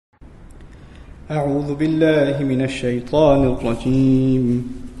أعوذ بالله من الشيطان الرجيم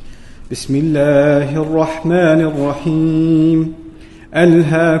بسم الله الرحمن الرحيم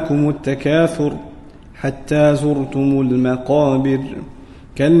ألهاكم التكاثر حتى زرتم المقابر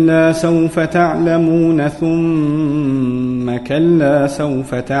كلا سوف تعلمون ثم كلا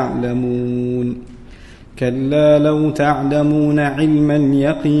سوف تعلمون كلا لو تعلمون علم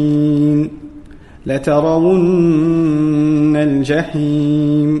اليقين لترون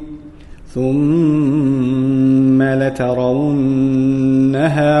الجحيم ثم لترونها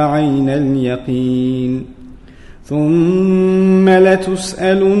عين اليقين ثم لتسألن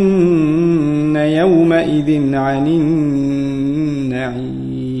يومئذ عن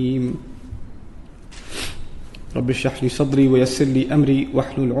النعيم رب اشرح لي صدري ويسر لي أمري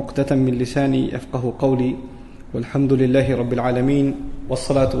واحلل عقدة من لساني يفقه قولي والحمد لله رب العالمين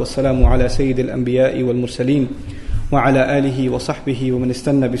والصلاة والسلام على سيد الأنبياء والمرسلين وعلى آله وصحبه ومن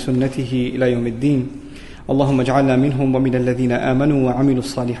استنى بسنته إلى يوم الدين اللهم اجعلنا منهم ومن الذين آمنوا وعملوا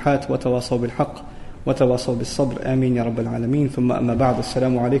الصالحات وتواصوا بالحق وتواصوا بالصبر آمين يا رب العالمين ثم أما بعد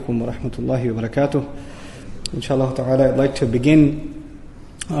السلام عليكم ورحمة الله وبركاته Inshallah ta'ala, I'd like to begin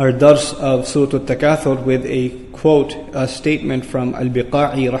our dars of Surah Takathur with a quote, a statement from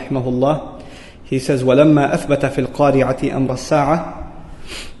Al-Biqa'i rahimahullah. He says, وَلَمَّا أَثْبَتَ فِي الْقَارِعَةِ أَمْرَ السَّاعَةِ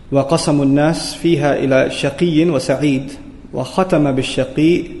وقسم الناس فيها إلى شقي وسعيد وختم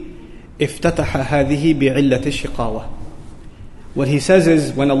بالشقي افتتح هذه بعلة الشقاوة. What he says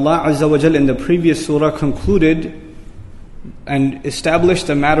is, when Allah Azza wa Jal in the previous surah concluded and established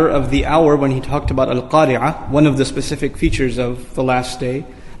the matter of the hour when he talked about Al-Qari'ah, one of the specific features of the last day,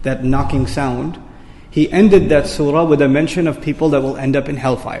 that knocking sound, he ended that surah with a mention of people that will end up in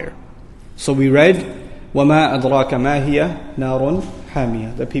hellfire. So we read, وَمَا أَدْرَاكَ مَا هِيَ نَارٌ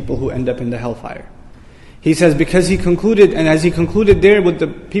حَامِيَةٌ, the people who end up in the hellfire. He says, because he concluded, and as he concluded there with the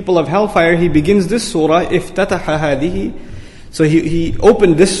people of hellfire, he begins this surah, افتتح هذه. So he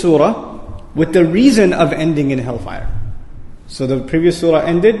opened this surah with the reason of ending in hellfire. So the previous surah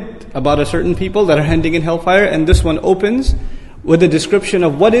ended about a certain people that are ending in hellfire, and this one opens with a description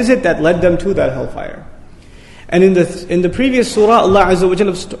of what is it that led them to that hellfire. And in the previous surah, Allah Azza wa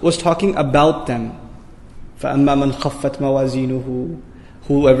Jalla was talking about them. فَأَمَّا مَنْ خَفَّتْ مَوَازِينُهُ,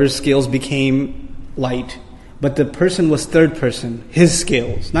 whoever's scales became light. But the person was third person, his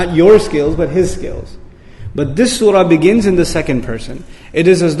scales. Not your scales, but his scales. But this surah begins in the second person. It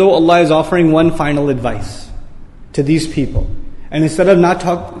is as though Allah is offering one final advice to these people. And instead of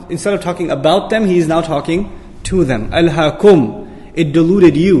talking about them, He is now talking to them. Alhaakum, it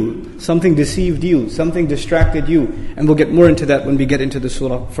deluded you, something deceived you, something distracted you. And we'll get more into that when we get into the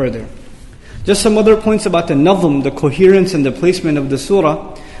surah further. Just some other points about the nazm, the coherence and the placement of the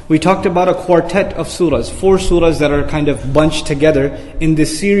surah. We talked about a quartet of surahs, 4 surahs that are kind of bunched together in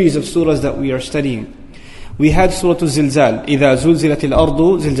this series of surahs that we are studying. We had Surah Al-Zilzal, إِذَا زُلْزِلَتِ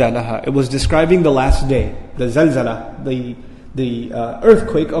الْأَرْضُ زِلْزَالَهَا. It was describing the last day, the zalzala, the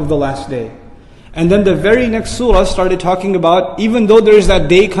earthquake of the last day. And then the very next surah started talking about, even though there is that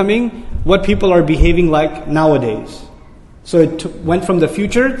day coming, what people are behaving like nowadays. So it went from the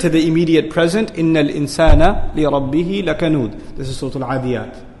future to the immediate present. إِنَّ الْإِنسَانَ لِرَبِّهِ لَكَنُودٌ. This is Surah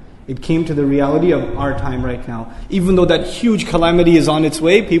Al-Adiyat. It came to the reality of our time right now. Even though that huge calamity is on its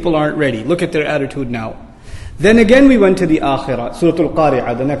way, people aren't ready. Look at their attitude now. Then again we went to the Akhirah, Surah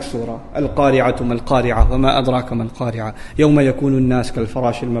Al-Qari'ah, the next surah. Al-Qari'atu mal-Qari'ah, wa ma adraka mal-Qari'ah, yawma yakunu an-nas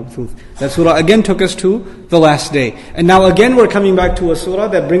kal-farash al-mabthuth. That surah again took us to the last day. And now again we're coming back to a surah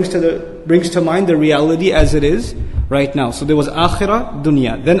that brings to mind the reality as it is right now. So there was Akhirah,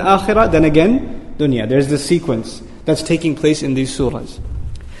 Dunya. Then Akhirah, then again Dunya. There's the sequence that's taking place in these surahs.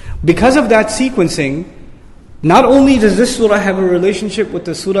 Because of that sequencing, not only does this surah have a relationship with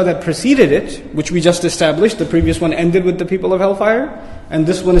the surah that preceded it, which we just established, the previous one ended with the people of hellfire, and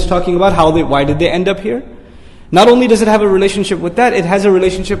this one is talking about why did they end up here? Not only does it have a relationship with that, it has a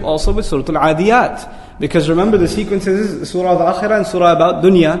relationship also with Surah Al-Adiyat. Because remember, the sequence is surah of Akhirah and surah about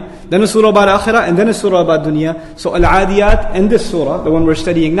Dunya, then a surah about Akhirah and then a surah about Dunya. So Al-Adiyat and this surah, the one we're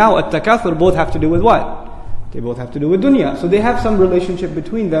studying now, At-Takathur, both have to do with what? They both have to do with dunya. So they have some relationship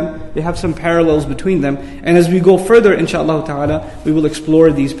between them. They have some parallels between them. And as we go further, inshaAllah ta'ala, we will explore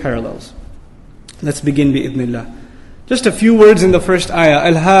these parallels. Let's begin bi'idhnillah. Just a few words in the first ayah.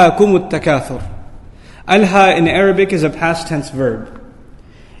 Alhaakum at-takathur. Alha in Arabic is a past tense verb.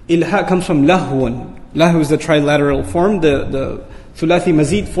 Ilha comes from lahwun. Lahu is the trilateral form. The thulathi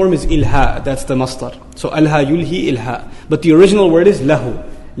mazid form is ilha. That's the masdar. So alha yulhi ilha. But the original word is lahu.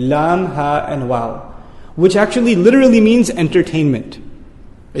 Lam, ha and waw. Which actually literally means entertainment.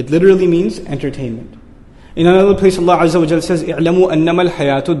 It literally means entertainment. In another place, Allah Azza wa Jalla says, اعلموا أنما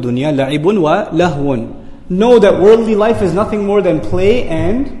الحياة الدنيا لعب ولهو. Know that worldly life is nothing more than play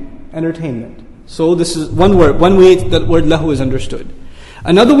and entertainment. So this is one way that word lahu is understood.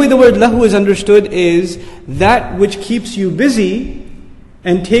 Another way the word lahu is understood is that which keeps you busy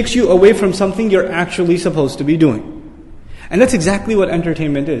and takes you away from something you're actually supposed to be doing. And that's exactly what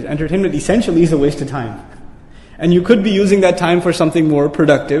entertainment is. Entertainment essentially is a waste of time. And you could be using that time for something more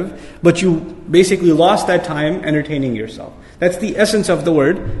productive, but you basically lost that time entertaining yourself. That's the essence of the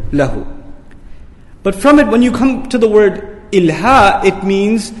word lahu. But from it, when you come to the word ilha, it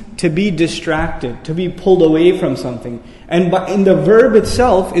means to be distracted, to be pulled away from something. And in the verb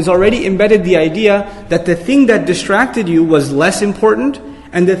itself is already embedded the idea that the thing that distracted you was less important,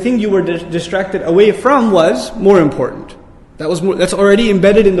 and the thing you were distracted away from was more important. That's already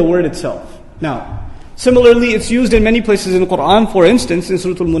embedded in the word itself. Now, similarly, it's used in many places in the Quran. For instance, in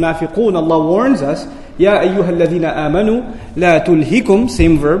Surah Al-Munafiqun, Allah warns us, Ya ayyuha alladhina amanu, la tulhikum,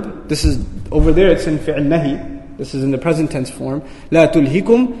 same verb. This is, over there it's in fi'l nahi. This is in the present tense form. La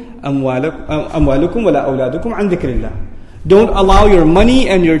tulhikum amwalukum wa la awladukum an dhikrillah. Don't allow your money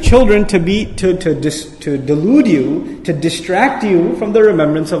and your children to delude you, to distract you from the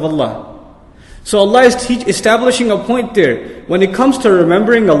remembrance of Allah. So Allah is establishing a point there. When it comes to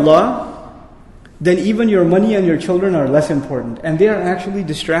remembering Allah, then even your money and your children are less important. And they are actually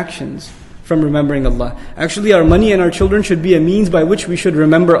distractions from remembering Allah. Actually, our money and our children should be a means by which we should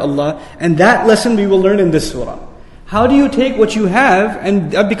remember Allah. And that lesson we will learn in this surah. How do you take what you have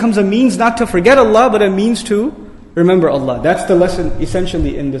and that becomes a means not to forget Allah, but a means to remember Allah? That's the lesson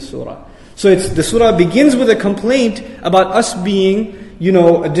essentially in this surah. So the surah begins with a complaint about us being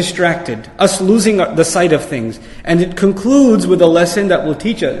distracted, us losing the sight of things. And it concludes with a lesson that will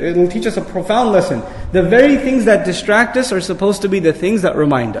teach us. It will teach us a profound lesson. The very things that distract us are supposed to be the things that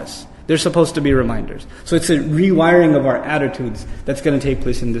remind us. They're supposed to be reminders. So it's a rewiring of our attitudes that's going to take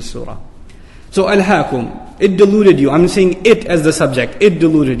place in this surah. So alhaakum, it deluded you. I'm saying it as the subject. It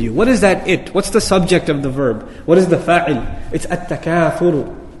deluded you. What is that it? What's the subject of the verb? What is the fa'il? It's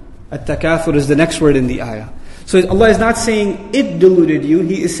at-takathur. At-takathur is the next word in the ayah. So Allah is not saying it deluded you.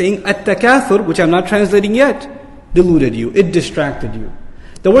 He is saying at-takathur, which I'm not translating yet, deluded you. It distracted you.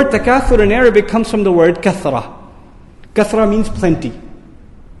 The word takathur in Arabic comes from the word kathra. Kathra means plenty.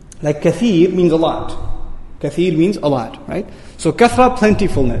 Like kathir means a lot. Kathir means a lot, right? So kathra,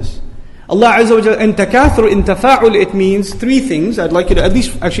 plentifulness. Allah Azza wa Jalla, and takathur, in tafa'ul, it means three things. I'd like you to, at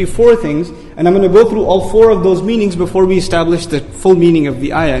least actually four things. And I'm going to go through all four of those meanings before we establish the full meaning of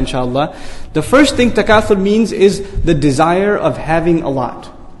the ayah, inshallah. The first thing takathur means is the desire of having a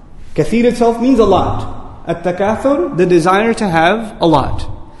lot. Kathir itself means a lot. At-takathur, the desire to have a lot.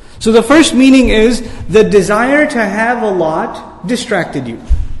 So the first meaning is the desire to have a lot distracted you.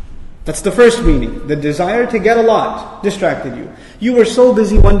 That's the first meaning. The desire to get a lot distracted you. You were so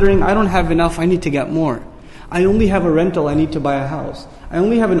busy wondering, I don't have enough, I need to get more. I only have a rental, I need to buy a house. I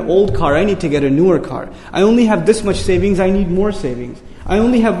only have an old car, I need to get a newer car. I only have this much savings, I need more savings. I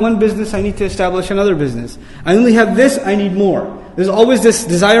only have one business, I need to establish another business. I only have this, I need more. There's always this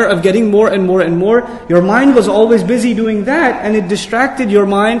desire of getting more and more and more. Your mind was always busy doing that, and it distracted your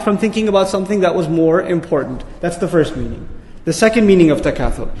mind from thinking about something that was more important. That's the first meaning. The second meaning of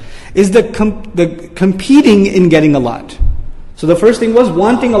takathur is the competing in getting a lot. So the first thing was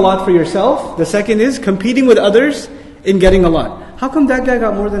wanting a lot for yourself. The second is competing with others in getting a lot. How come that guy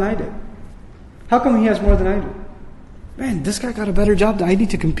got more than I did? How come he has more than I do? Man, this guy got a better job. I need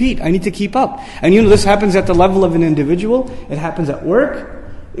to compete. I need to keep up. And this happens at the level of an individual. It happens at work.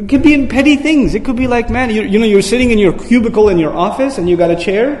 It could be in petty things. It could be like, man, you're sitting in your cubicle in your office and you got a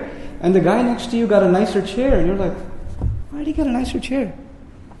chair, and the guy next to you got a nicer chair, and you're like, why did he get a nicer chair?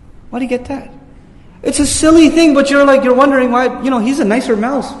 Why did he get that? It's a silly thing, but you're wondering why, he's a nicer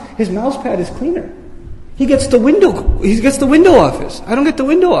mouse. His mouse pad is cleaner. He gets the window office. I don't get the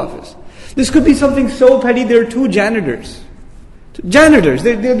window office. This could be something so petty. There are two janitors.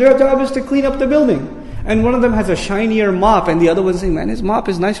 Their job is to clean up the building. And one of them has a shinier mop, and the other one's saying, man, his mop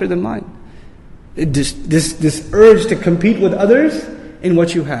is nicer than mine. This urge to compete with others in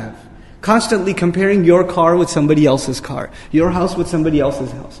what you have. Constantly comparing your car with somebody else's car, your house with somebody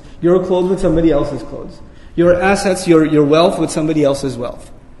else's house, your clothes with somebody else's clothes, your assets, your wealth with somebody else's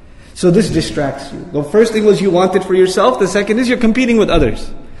wealth. So this distracts you. The first thing was you want it for yourself. The second is you're competing with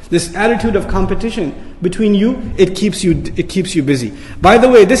others. This attitude of competition between you, it keeps you busy. By the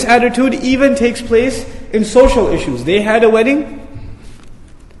way, this attitude even takes place in social issues. They had a wedding,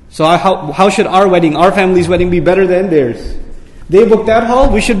 so how should our family's wedding be better than theirs? They booked that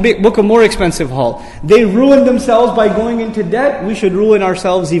hall, we should book a more expensive hall. They ruined themselves by going into debt, we should ruin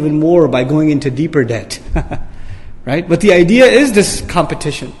ourselves even more by going into deeper debt. Right? But the idea is this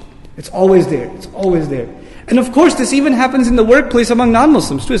competition. It's always there. It's always there. And of course, this even happens in the workplace among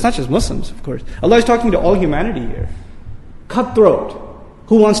non-Muslims too. It's not just Muslims, of course. Allah is talking to all humanity here. Cutthroat.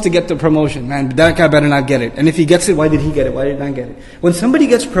 Who wants to get the promotion? Man, that guy better not get it. And if he gets it, why did he get it? Why did he not get it? When somebody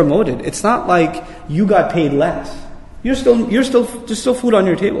gets promoted, it's not like you got paid less. There's still food on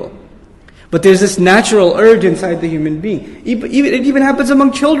your table. But there's this natural urge inside the human being. It even happens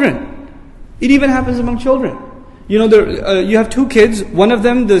among children. It even happens among children. You know, you have two kids. One of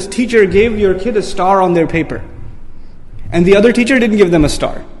them, the teacher gave your kid a star on their paper. And the other teacher didn't give them a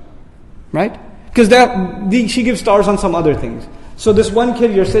star. Right? Because she gives stars on some other things. So this one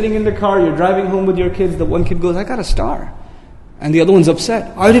kid, you're sitting in the car, you're driving home with your kids, the one kid goes, I got a star. And the other one's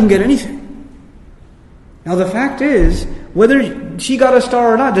upset. I didn't get anything. Now the fact is, whether she got a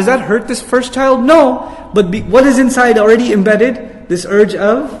star or not, does that hurt this first child? No. But what is inside already embedded? This urge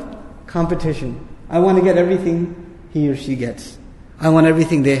of competition. I want to get everything he or she gets. I want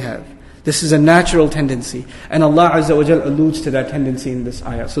everything they have. This is a natural tendency. And Allah Azza wa Jal alludes to that tendency in this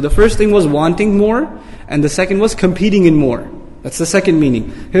ayah. So the first thing was wanting more, and the second was competing in more. That's the second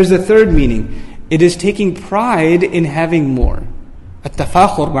meaning. Here's the third meaning. It is taking pride in having more.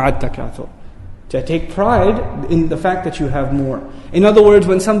 At-tafakhur ma'at-takathur. To take pride in the fact that you have more. In other words,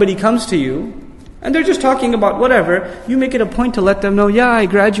 when somebody comes to you, and they're just talking about whatever, you make it a point to let them know, yeah, I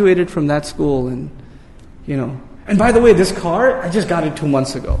graduated from that school, and and by the way, this car, I just got it 2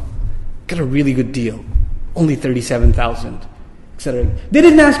 months ago. Got a really good deal. Only 37,000, etc. They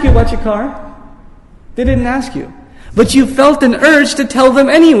didn't ask you about your car. They didn't ask you. But you felt an urge to tell them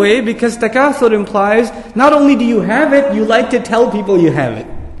anyway, because takathur implies, not only do you have it, you like to tell people you have it.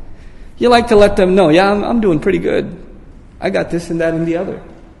 You like to let them know, yeah, I'm doing pretty good. I got this and that and the other.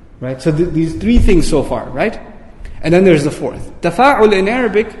 Right? So these three things so far, right? And then there's the fourth. Tafa'ul in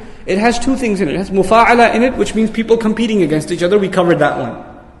Arabic, it has two things in it. It has mufa'ala in it, which means people competing against each other. We covered that one.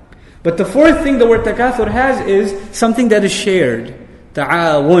 But the fourth thing the word takathur has is something that is shared.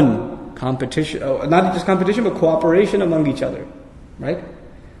 Ta'awun, competition, not just competition, but cooperation among each other. Right?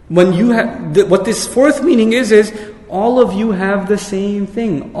 When you have, what this fourth meaning is all of you have the same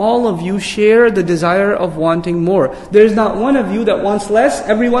thing. All of you share the desire of wanting more. There's not one of you that wants less.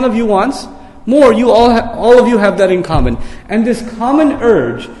 Every one of you wants more. You all of you have that in common. And this common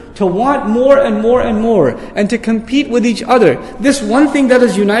urge to want more and more and more, and to compete with each other. This one thing that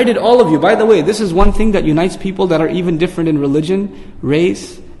has united all of you. By the way, this is one thing that unites people that are even different in religion,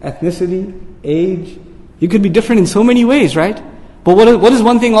 race, ethnicity, age. You could be different in so many ways, right? But what is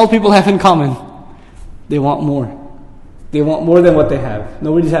one thing all people have in common? They want more. They want more than what they have.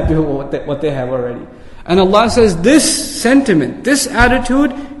 Nobody's happy with what they have already. And Allah says, this sentiment, this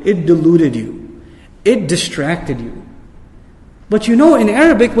attitude, it deluded you. It distracted you. But in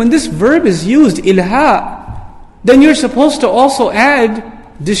Arabic, when this verb is used, ilha, then you're supposed to also add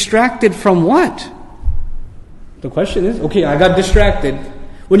distracted from what? The question is, okay, I got distracted.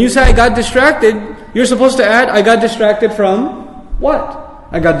 When you say I got distracted, you're supposed to add, I got distracted from what?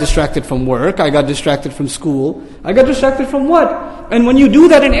 I got distracted from work, I got distracted from school, I got distracted from what? And when you do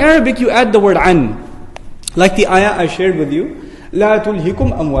that in Arabic, you add the word an. Like the ayah I shared with you, لا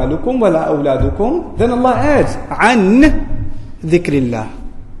تلهكم أموالكم ولا أولادكم. Then Allah adds, عن ذكر الله.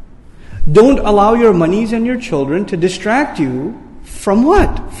 Don't allow your monies and your children to distract you from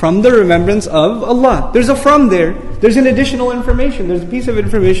what? From the remembrance of Allah. There's a from there. There's an additional information. There's a piece of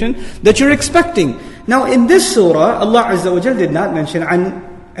information that you're expecting. Now in this surah, Allah Azza wa Jal did not mention an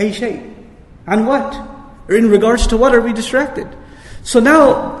ay shay. An what? Or in regards to what are we distracted? So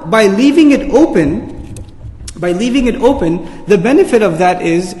now, by leaving it open, the benefit of that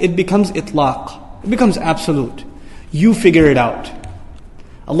is it becomes itlaq. It becomes absolute. You figure it out.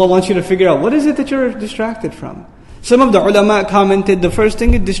 Allah wants you to figure out, what is it that you're distracted from? Some of the ulama commented, the first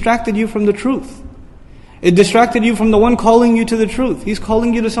thing, it distracted you from the truth. It distracted you from the one calling you to the truth. He's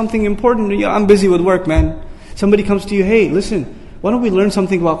calling you to something important. Yeah, I'm busy with work, man. Somebody comes to you, hey, listen, why don't we learn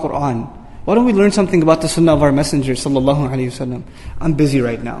something about Qur'an? Why don't we learn something about the sunnah of our messenger, sallallahu alayhi wasallam? I'm busy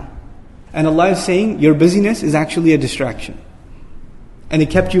right now. And Allah is saying, your busyness is actually a distraction. And it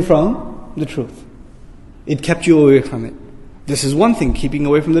kept you from the truth. It kept you away from it. This is one thing, keeping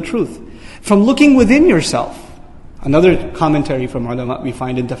away from the truth. From looking within yourself. Another commentary from ulama we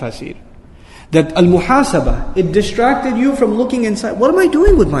find in Tafseer. That al-muhasabah, it distracted you from looking inside. What am I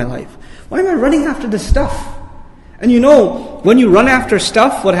doing with my life? Why am I running after this stuff? And when you run after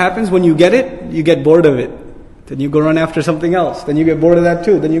stuff, what happens when you get it? You get bored of it. Then you go run after something else. Then you get bored of that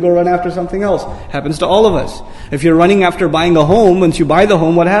too. Then you go run after something else. Happens to all of us. If you're running after buying a home, once you buy the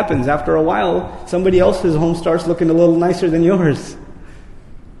home, what happens? After a while, somebody else's home starts looking a little nicer than yours.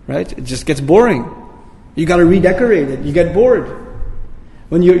 Right? It just gets boring. You got to redecorate it. You get bored.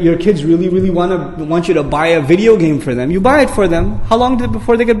 When your kids really want you to buy a video game for them, you buy it for them. How long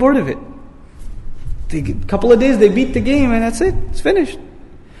before they get bored of it? A couple of days, they beat the game and that's it. It's finished.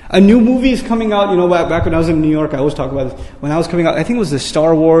 A new movie is coming out. Back when I was in New York, I always talk about this. When I was coming out, I think it was the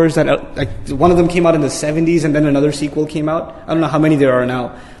Star Wars, one of them came out in the 70s and then another sequel came out. I don't know how many there are now.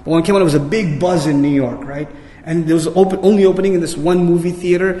 But when it came out, it was a big buzz in New York, right? And there was only opening in this one movie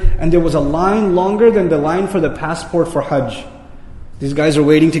theater, and there was a line longer than the line for the passport for Hajj. These guys are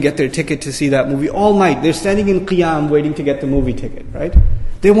waiting to get their ticket to see that movie all night. They're standing in Qiyam waiting to get the movie ticket, right?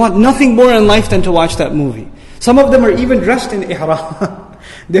 They want nothing more in life than to watch that movie. Some of them are even dressed in ihram.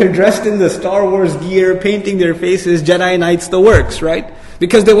 They're dressed in the Star Wars gear, painting their faces, Jedi Knights, the works, right?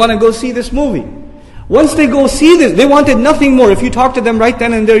 Because they want to go see this movie. Once they go see this, they wanted nothing more. If you talk to them right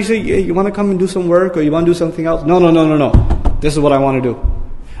then and there, you say, hey, you want to come and do some work or you want to do something else? No. This is what I want to do.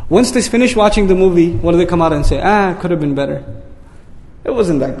 Once they finish watching the movie, what do they come out and say? It could have been better. It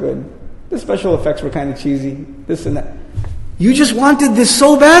wasn't that good. The special effects were kind of cheesy. This and that. You just wanted this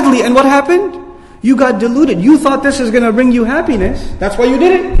so badly, and what happened? You got deluded. You thought this is going to bring you happiness. That's why you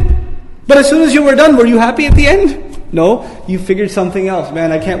did it. But as soon as you were done, were you happy at the end? No. You figured something else.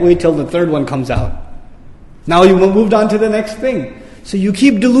 Man, I can't wait till the third one comes out. Now you moved on to the next thing. So you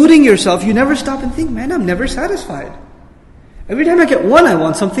keep deluding yourself. You never stop and think, man, I'm never satisfied. Every time I get one, I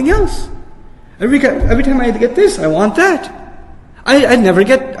want something else. Every time I get this, I want that. I never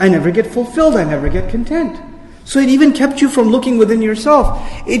get fulfilled. I never get content. So it even kept you from looking within yourself.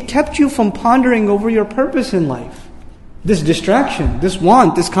 It kept you from pondering over your purpose in life. This distraction, this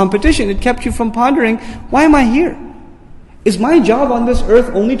want, this competition, it kept you from pondering, why am I here? Is my job on this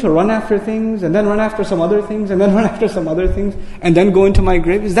earth only to run after things, and then run after some other things, and then run after some other things, and then go into my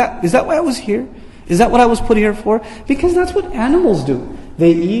grave? Is that why I was here? Is that what I was put here for? Because that's what animals do.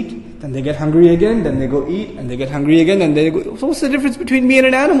 They eat, then they get hungry again, then they go eat, and they get hungry again, and they go. So what's the difference between me and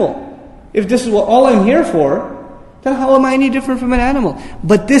an animal? If this is what all I'm here for, then how am I any different from an animal?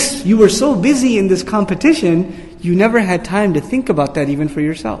 But this, you were so busy in this competition, you never had time to think about that even for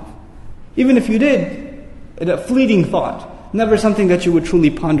yourself. Even if you did, a fleeting thought, never something that you would truly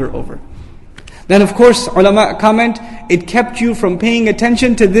ponder over. Then of course, ulama comment, it kept you from paying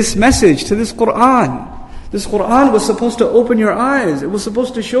attention to this message, to this Qur'an. This Qur'an was supposed to open your eyes. It was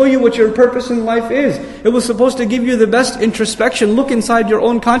supposed to show you what your purpose in life is. It was supposed to give you the best introspection, look inside your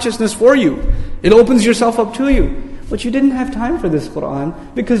own consciousness for you. It opens yourself up to you. But you didn't have time for this Qur'an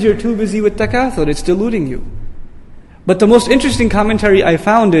because you're too busy with takathur. It's deluding you. But the most interesting commentary I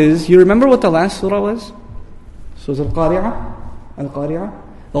found is, you remember what the last surah was? Surah Al-Qari'ah? Al-Qari'ah?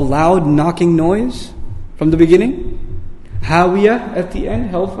 The loud knocking noise from the beginning. Hawiyah at the end,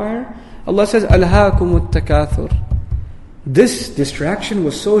 hellfire. Allah says, Alhaakumut takathur. This distraction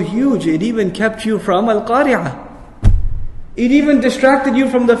was so huge, it even kept you from Al-Qari'ah. It even distracted you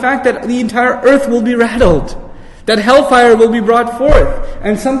from the fact that the entire earth will be rattled. That hellfire will be brought forth.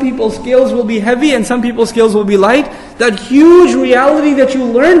 And some people's scales will be heavy and some people's scales will be light. That huge reality that you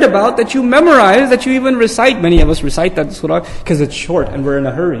learned about, that you memorized, that you even recite. Many of us recite that surah because it's short and we're in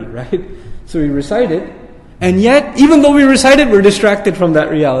a hurry, right? So we recite it. And yet, even though we recite it, we're distracted from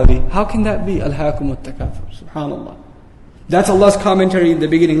that reality. How can that be? Alhaakumut takathur. Subhanallah. That's Allah's commentary in the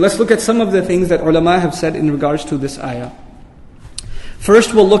beginning. Let's look at some of the things that ulama have said in regards to this ayah.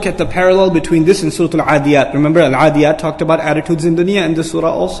 First, we'll look at the parallel between this and Surah Al-Adiyat. Remember, Al-Adiyat talked about attitudes in dunya, and this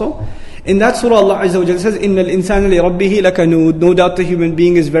surah also. In that surah, Allah Azza wa Jalla says, إِنَّ الْإِنسَانَ لِرَبِّهِ لَكَنُودٌ. No doubt the human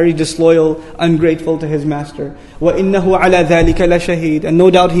being is very disloyal, ungrateful to his master. وَإِنَّهُ عَلَى ذَلِكَ لَشَهِيدٌ. And no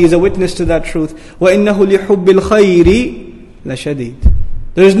doubt he is a witness to that truth. وَإِنَّهُ لِحُبِّ الْخَيْرِ لَشَدِيدٌ.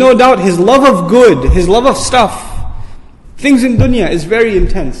 There is no doubt his love of good, his love of stuff, things in dunya is very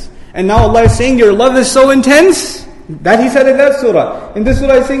intense. And now Allah is saying, your love is so intense. That He said in that surah. In this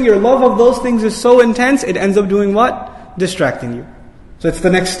surah He's saying your love of those things is so intense, it ends up doing what? Distracting you. So it's the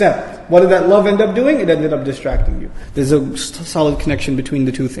next step. What did that love end up doing? It ended up distracting you. There's a solid connection between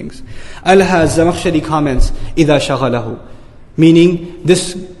the two things. Al-Zamakhshari comments, إِذَا شَغَلَهُ. Meaning,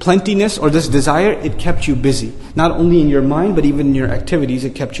 this plentiness or this desire, it kept you busy. Not only in your mind, but even in your activities,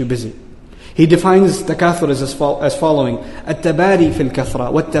 it kept you busy. He defines takathur as following: التباري في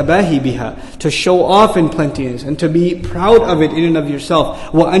الكثرة والتباهي بها, to show off in plentiness and to be proud of it in and of yourself.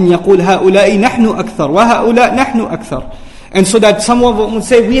 وأن يقول هؤلاء نحن أكثر وهؤلاء نحن أكثر. And so that some of them would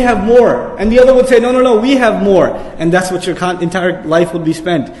say, we have more. And the other would say, no, we have more. And that's what your entire life would be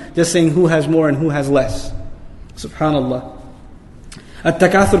spent. Just saying who has more and who has less. Subhanallah.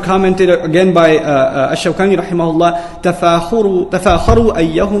 At-Takathur commented again by Ash-Shawkani rahimahullah, تَفَاخَرُوا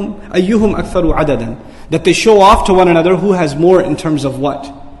أَيُّهُمْ أَكْثَرُ عَدَدًا, that they show off to one another who has more in terms of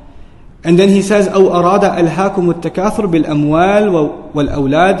what. And then he says, أَوْ أَرَادَ أَلْهَاكُمُ التَّكَاثُرُ بِالْأَمْوَالِ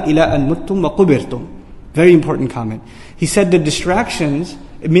وَالْأَوْلَادِ إِلَىٰ أَن مُتُّمْ وَقُبِرْتُمْ. Very important comment. He said the distractions,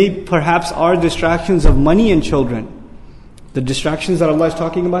 it may perhaps are distractions of money and children. The distractions that Allah is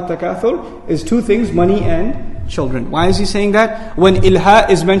talking about, takathur, is two things, money and children. Why is He saying that? When ilha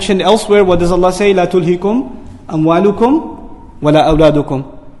is mentioned elsewhere, what does Allah say? لَا تُلْهِكُمْ أَمْوَالُكُمْ وَلَا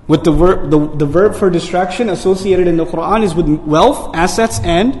أَوْلَادُكُمْ. With the verb for distraction associated in the Quran is with wealth, assets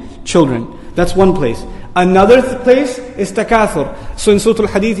and children. That's one place. Another place is takathur. So in Surah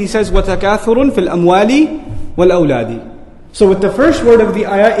Al-Hadith He says, وَتَكَاثُرٌ فِي الْأَمْوَالِ وَالْأَوْلَادِ. So with the first word of the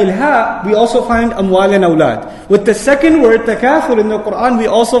ayah, ilha, we also find amwal and awlad. With the second word, takathur, in the Quran, we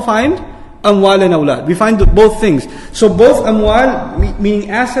also find amwal and awlad. We find both things. So both amwal, meaning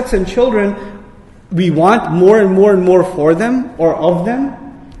assets and children, we want more and more and more for them or of them.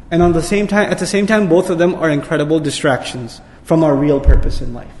 And at the same time, both of them are incredible distractions from our real purpose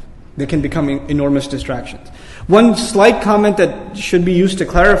in life. They can become enormous distractions. One slight comment that should be used to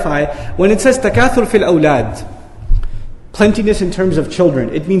clarify, when it says takathur fil awlad, plentiness in terms of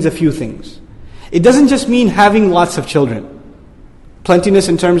children, it means a few things. It doesn't just mean having lots of children. Plentiness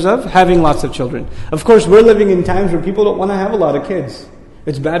in terms of having lots of children. Of course, we're living in times where people don't want to have a lot of kids.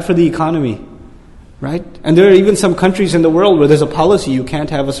 It's bad for the economy, right? And there are even some countries in the world where there's a policy you can't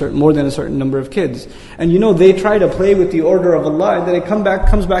have more than a certain number of kids. And they try to play with the order of Allah, and then it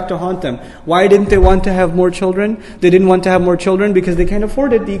comes back to haunt them. Why didn't they want to have more children? They didn't want to have more children because they can't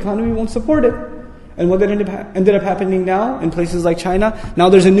afford it. The economy won't support it. And what ended up happening now in places like China, now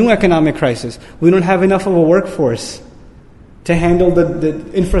there's a new economic crisis. We don't have enough of a workforce to handle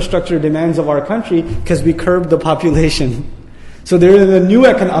the infrastructure demands of our country because we curbed the population. So there is a new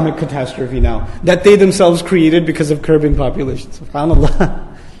economic catastrophe now that they themselves created because of curbing population.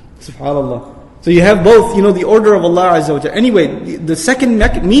 Subhanallah. Subhanallah. So you have both, the order of Allah Azza wa Jalla. Anyway, the second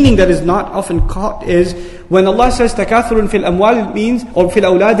meaning that is not often caught is when Allah says takathurun fil amwal, it means, or fil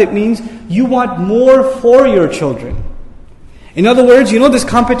awlad, it means you want more for your children. In other words, this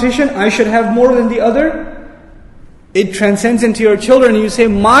competition, I should have more than the other. It transcends into your children, and you say,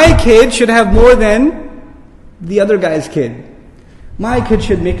 my kid should have more than the other guy's kid. My kid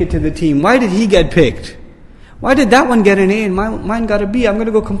should make it to the team. Why did he get picked? Why did that one get an A and mine got a B? I'm going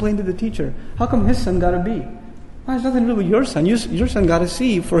to go complain to the teacher. How come his son got a B? Well, it has nothing to do with your son. Your son got a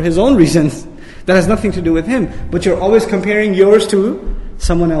C for his own reasons. That has nothing to do with him. But you're always comparing yours to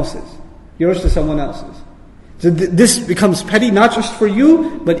someone else's. Yours to someone else's. So this becomes petty, not just for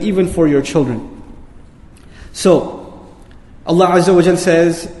you, but even for your children. So, Allah Azza wa Jal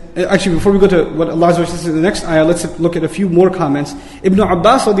says, actually before we go to what Allah Azza wa Jal says in the next ayah, let's look at a few more comments. Ibn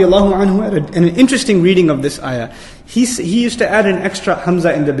Abbas radiallahu anhu had an interesting reading of this ayah. He used to add an extra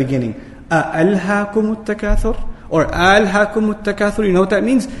hamza in the beginning. أَأَلْهَاكُمُ التَّكَاثُرُ or أَلْهَاكُمُ التَّكَاثُرُ. You know what that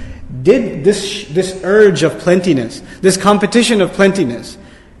means? Did this urge of plentiness, this competition of plentiness,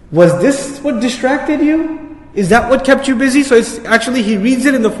 was this what distracted you? Is that what kept you busy? So it's actually, he reads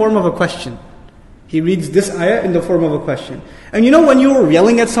it in the form of a question. He reads this ayah in the form of a question. And when you were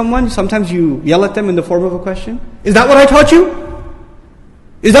yelling at someone, sometimes you yell at them in the form of a question. Is that what I taught you?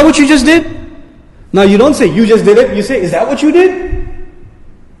 Is that what you just did? Now you don't say, you just did it. You say, is that what you did?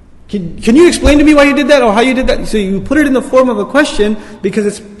 Can you explain to me why you did that or how you did that? So you put it in the form of a question because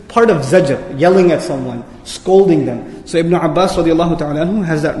it's part of zajr, yelling at someone, scolding them. So Ibn Abbas radiallahu ta'ala anhu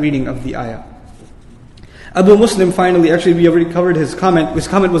has that reading of the ayah. Abu Muslim finally, actually we already covered his comment. His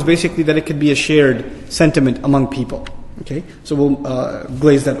comment was basically that it could be a shared sentiment among people. Okay, so we'll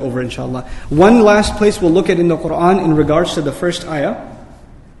glaze that over inshallah. One last place we'll look at in the Quran in regards to the first ayah,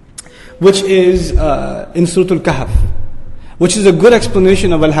 which is in Surah Al-Kahf, which is a good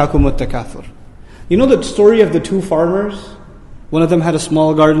explanation of Al-Hakum Al-Takathur. You know the story of the two farmers? One of them had a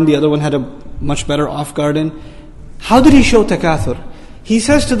small garden, the other one had a much better off garden. How did he show takathur? He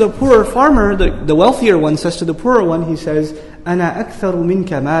says to the poorer farmer, the wealthier one says to the poorer one, he says, أَنَا أَكْثَرُ مِنْكَ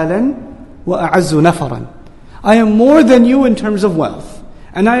مَالًا وَأَعَزُّ نَفَرًا. I am more than you in terms of wealth.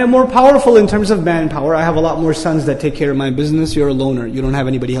 And I am more powerful in terms of manpower. I have a lot more sons that take care of my business. You're a loner. You don't have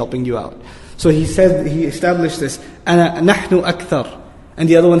anybody helping you out. So he established this, أَنَا نَحْنُ أَكْثَرُ. And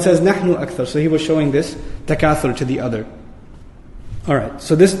the other one says, نَحْنُ أَكْثَرُ. So he was showing this takathur to the other. Alright,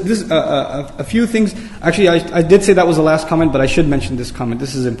 so this a few things. Actually, I did say that was the last comment, but I should mention this comment.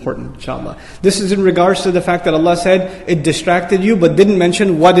 This is important, inshallah. This is in regards to the fact that Allah said it distracted you, but didn't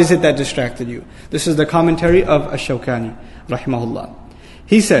mention what is it that distracted you. This is the commentary of Ash-Shawkani, rahimahullah.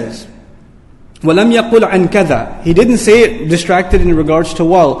 He says, وَلَمْ يَقُلْ عَنْ كَذَا. He didn't say it distracted in regards to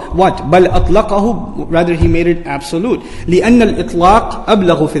what? بَلْ أَطْلَقَهُ. Rather he made it absolute. لِأَنَّ الْإِطْلَاقِ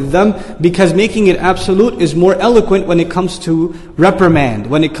أَبْلَغُ فِي الذَّمِّ. Because making it absolute is more eloquent when it comes to reprimand,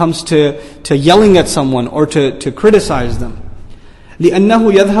 when it comes to yelling at someone or to criticize them.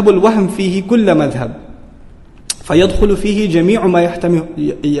 لأنه يذهب الوهم فيه كل مذهب فيدخل فيه جميع ما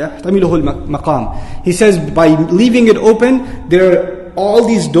يحتمله المقام. He says by leaving it open, there are all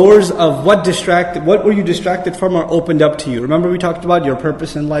these doors of what were you distracted from are opened up to you. Remember we talked about your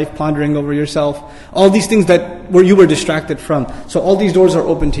purpose in life, pondering over yourself, all these things you were distracted from. So all these doors are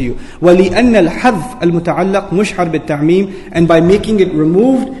open to you. وَلِأَنَّ الْحَذْفَ الْمُتَعَلَّقْ مُشْحَرْ بِالتَّعْمِيمِ. And by making it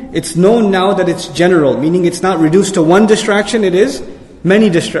removed, it's known now that it's general, meaning it's not reduced to one distraction, it is many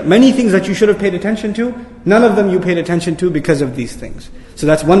things that you should have paid attention to, none of them you paid attention to because of these things. So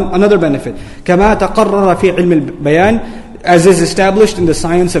that's another benefit. كَمَا تَقَرَّرَ فِي عِلْمِ الْبَيَانِ. As is established in the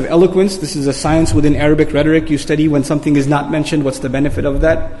science of eloquence, this is a science within Arabic rhetoric. You study when something is not mentioned, what's the benefit of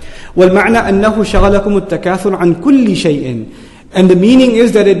that? وَالْمَعْنَى أَنَّهُ شَغَلَكُمُ التَّكَاثُرُ عَنْ كُلِّ شَيْءٍ. And the meaning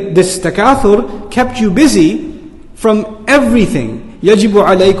is that this takathur kept you busy from everything. يَجِبُ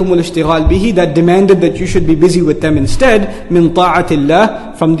عَلَيْكُمُ الْاشْتِغَالِ بِهِ. That demanded that you should be busy with them instead. مِنْ طَاعَةِ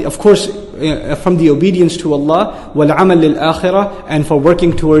اللَّهِ. From the obedience to Allah. وَالْعَمَلِ لِلْآخِرَةِ. And for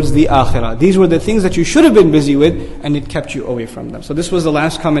working towards the akhirah. These were the things that you should have been busy with, and it kept you away from them. So this was the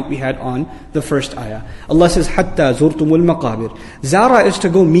last comment we had on the first ayah. Allah says, حَتَّى زُرْتُمُ الْمَقَابِرِ. Zara is to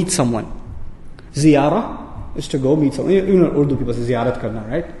go meet someone. Ziyara is to go meet someone. You know, Urdu people say ziyarat karna,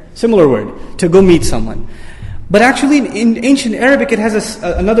 right? Similar word. To go meet someone. But actually in ancient Arabic it has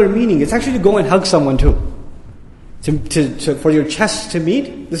another meaning. It's actually to go and hug someone too. For your chest to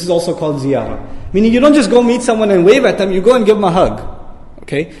meet, this is also called ziyarah. Meaning you don't just go meet someone and wave at them, you go and give them a hug.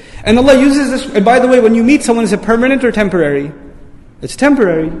 Okay? And Allah uses this, and by the way, when you meet someone, is it permanent or temporary? It's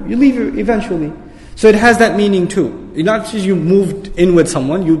temporary. You leave eventually. So it has that meaning too. It's not just you moved in with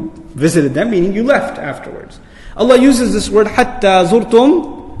someone, you visited them, meaning you left afterwards. Allah uses this word, حَتَّى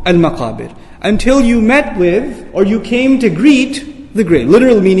زُرْتُمْ الْمَقَابِرِ. Until you met with, or you came to greet the grave.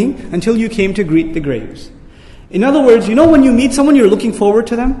 Literal meaning, until you came to greet the graves. In other words, when you meet someone, you're looking forward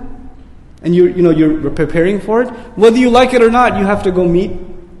to them. And you're preparing for it. Whether you like it or not, you have to go meet.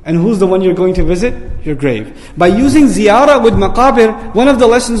 And who's the one you're going to visit? Your grave. By using ziyarah with maqabir, one of the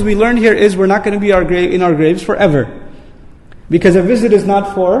lessons we learned here is we're not going to be in our graves forever. Because a visit is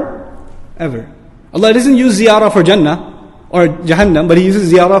not for ever. Allah doesn't use ziyarah for Jannah or Jahannam, but He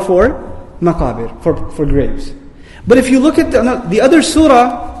uses ziyarah for maqabir, for graves. But if you look at the other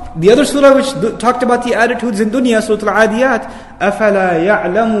surah which talked about the attitudes in dunya, Surah Al-Adiyat, أَفَلَا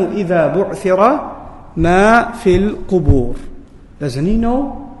يَعْلَمُ إِذَا بُعْثِرَ مَا فِي الْقُبُورِ. Doesn't he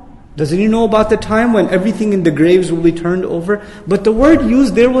know? Doesn't he know about the time when everything in the graves will be turned over? But the word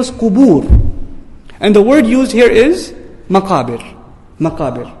used there was qubur. And the word used here is maqabir.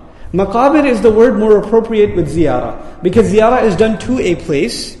 Maqabir. Maqabir is the word more appropriate with ziyarah. Because ziyarah is done to a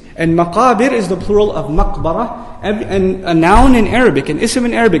place. And maqabir is the plural of maqbara. And a noun in Arabic, an ism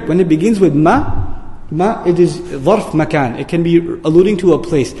in Arabic, when it begins with it is dharf makan. It can be alluding to a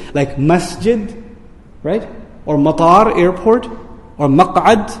place. Like masjid, right? Or matar, airport. Or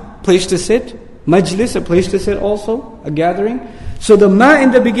maq'ad, place to sit. Majlis, a place to sit also, a gathering. So the ma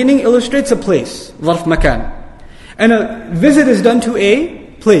in the beginning illustrates a place, dharf makan. And a visit is done to a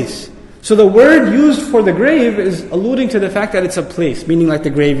place. So the word used for the grave is alluding to the fact that it's a place, meaning like the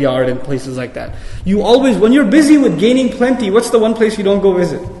graveyard and places like that. You always, when you're busy with gaining plenty, what's the one place you don't go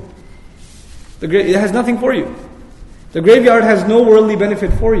visit? It has nothing for you. The graveyard has no worldly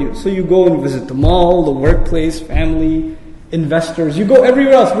benefit for you. So you go and visit the mall, the workplace, family, investors. You go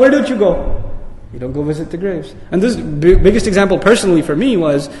everywhere else. Where don't you go? You don't go visit the graves. And this biggest example personally for me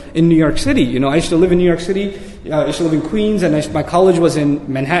was in New York City. I used to live in New York City. I used to live in Queens, and my college was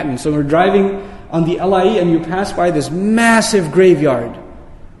in Manhattan. So we're driving on the LIE, and you pass by this massive graveyard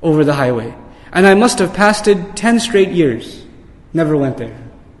over the highway. And I must have passed it 10 straight years. Never went there.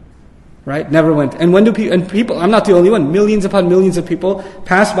 Right? Never went. And people, I'm not the only one, millions upon millions of people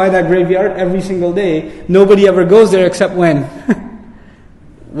pass by that graveyard every single day. Nobody ever goes there except when?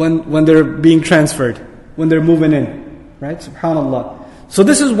 when they're being transferred, when they're moving in. Right? SubhanAllah. So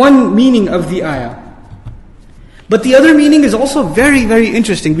this is one meaning of the ayah. But the other meaning is also very, very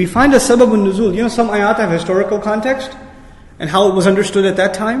interesting. We find a sabab al-nuzul. Some ayat have historical context and how it was understood at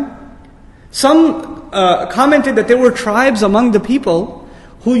that time. Some commented that there were tribes among the people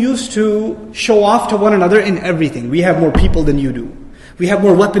who used to show off to one another in everything. We have more people than you do. We have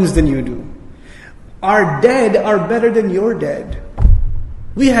more weapons than you do. Our dead are better than your dead.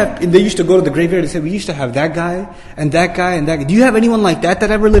 They used to go to the graveyard and say, we used to have that guy, and that guy, and that guy. Do you have anyone like that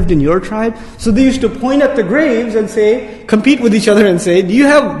ever lived in your tribe? So they used to point at the graves and say, compete with each other and say, do you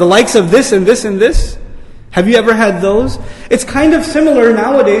have the likes of this and this and this? Have you ever had those? It's kind of similar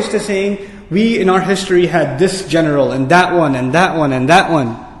nowadays to saying, we in our history had this general, and that one, and that one, and that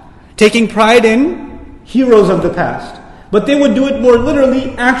one. Taking pride in heroes of the past. But they would do it more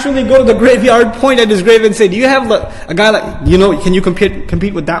literally, actually go to the graveyard, point at his grave and say, do you have a guy like, can you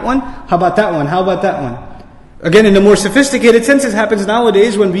compete with that one? How about that one? How about that one? Again, in a more sophisticated sense, it happens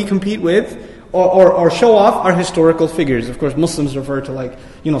nowadays when we compete with or show off our historical figures. Of course, Muslims refer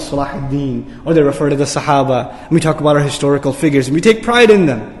to Salah ad-Din, or they refer to the Sahaba, and we talk about our historical figures, and we take pride in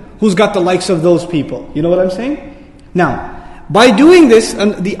them. Who's got the likes of those people? You know what I'm saying? Now, by doing this,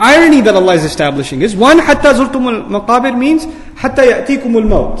 and the irony that Allah is establishing is, one, حَتَّى زُرْتُمُ الْمَقَابِرِ means, حَتَّى يَأْتِيكُمُ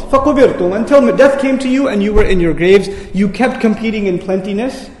الْمَوْتِ فَقُبِرْتُمْ until death came to you and you were in your graves. You kept competing in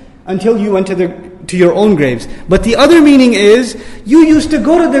plentiness until you went to your own graves. But the other meaning is, you used to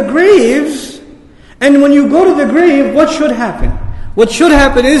go to the graves, and when you go to the grave, what should happen? What should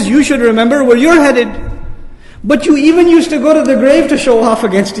happen is, you should remember where you're headed. But you even used to go to the grave to show off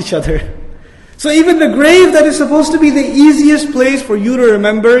against each other. So even the grave that is supposed to be the easiest place for you to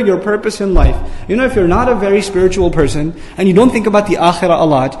remember your purpose in life. If you're not a very spiritual person, and you don't think about the akhirah a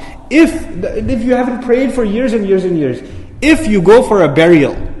lot, if you haven't prayed for years and years and years, if you go for a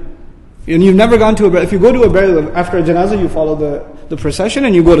burial, and you've never gone to a burial, if you go to a burial, after a janazah you follow the procession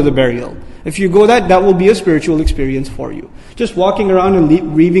and you go to the burial. If you go that will be a spiritual experience for you. Just walking around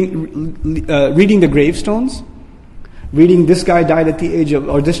and reading the gravestones, reading this guy died at the age of,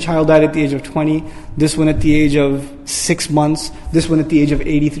 or this child died at the age of 20, this one at the age of 6 months, this one at the age of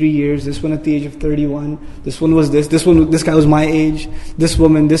 83 years, this one at the age of 31, this one was this guy was my age, this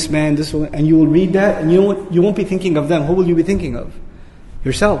woman, this man, this woman, and you will read that, and you won't be thinking of them. Who will you be thinking of?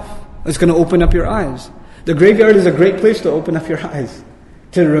 Yourself. It's going to open up your eyes. The graveyard is a great place to open up your eyes,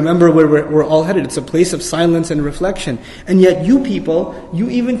 to remember where we're all headed. It's a place of silence and reflection. And yet you people, you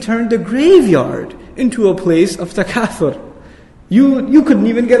even turned the graveyard into a place of takathur. You couldn't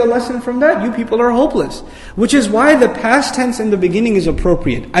even get a lesson from that. You people are hopeless. Which is why the past tense in the beginning is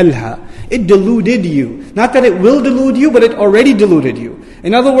appropriate. Alha. It deluded you. Not that it will delude you, but it already deluded you.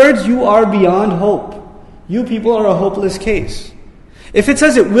 In other words, you are beyond hope. You people are a hopeless case. If it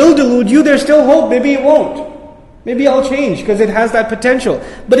says it will delude you, there's still hope. Maybe it won't. Maybe I'll change because it has that potential.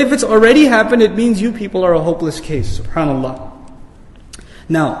 But if it's already happened, it means you people are a hopeless case. SubhanAllah.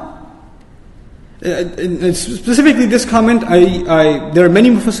 Now, specifically this comment, there are many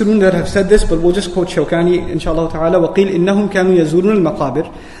mufassirun that have said this, but we'll just quote Shawkani, inshallah ta'ala. وَقِيلْ إِنَّهُمْ كَانُوا يَزُورُونَ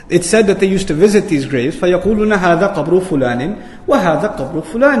الْمَقَابِرِ. It said that they used to visit these graves. فَيَقُولُونَ هَذَا قَبْرُ فُلَانٍ وَهَذَا قَبْرُ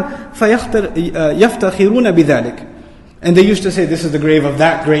فُلَانٍ فَيَفْتَخِرُونَ بِذَلِكَ. And they used to say, this is the grave of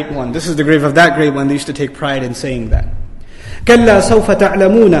that great one. This is the grave of that great one. They used to take pride in saying that. كَلَّا سَوْفَ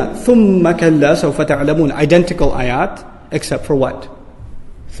تَعْلَمُونَ ثُمَّ كَلَّا سَوْفَ تَعْلَمُونَ. Identical ayat, except for what?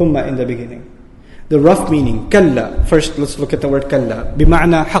 ثُمَّ in the beginning. The rough meaning, كَلَّا. First, let's look at the word كَلَّا.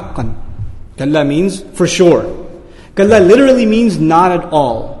 بِمَعْنَى حَقًّا. كَلَّا means for sure. كَلَّا literally means not at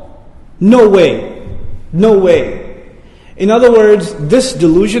all. No way. No way. In other words, this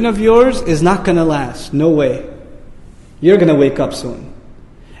delusion of yours is not going to last. No way. You're going to wake up soon.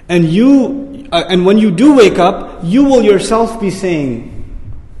 And when you do wake up, you will yourself be saying,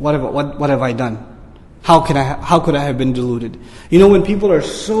 what have I done? How could I have been deluded? When people are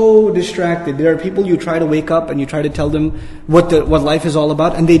so distracted, there are people you try to wake up and you try to tell them what life is all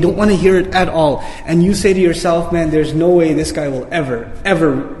about, and they don't want to hear it at all. And you say to yourself, man, there's no way this guy will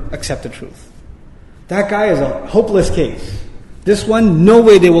ever accept the truth. That guy is a hopeless case. This one, no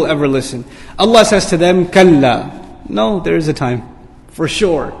way they will ever listen. Allah says to them, Kalla. No, there is a time. For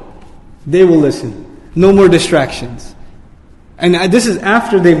sure. They will listen. No more distractions. And this is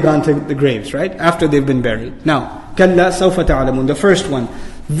after they've gone to the graves, right? After they've been buried. Now, كَلَّا سَوْفَ تَعْلَمُونَ. The first one.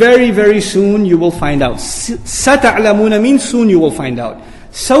 Very, very soon you will find out. سَتَعْلَمُونَ means soon you will find out.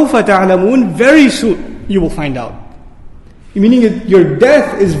 سَوْفَ تَعْلَمُونَ. Very soon you will find out. Meaning your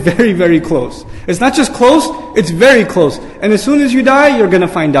death is very, very close. It's not just close, it's very close. And as soon as you die, you're going to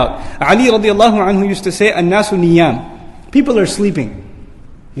find out. Ali radiallahu anhu used to say, النَّاسُ نِيَامٌ. People are sleeping.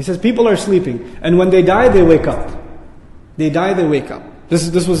 He says people are sleeping. And when they die, they wake up. They die, they wake up.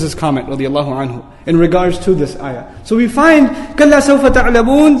 This was his comment, radiallahu anhu, in regards to this ayah. So we find, كَلَّا سَوْفَ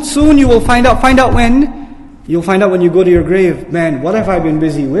تَعْلَمُونَ. Soon you will find out. Find out when? You'll find out when you go to your grave. Man, what have I been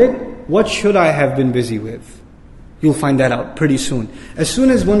busy with? What should I have been busy with? You'll find that out pretty soon. As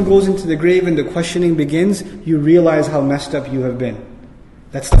soon as one goes into the grave and the questioning begins, you realize how messed up you have been.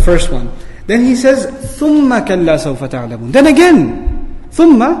 That's the first one. Then he says, ثُمَّ كَلَّا سَوْفَ تَعْلَمُونَ. Then again,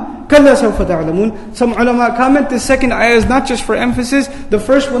 ثُمَّ كَلَّا سَوْفَ تَعْلَمُونَ. Some ulama comment this second ayah is not just for emphasis. The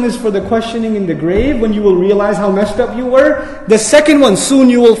first one is for the questioning in the grave, when you will realize how messed up you were. The second one, soon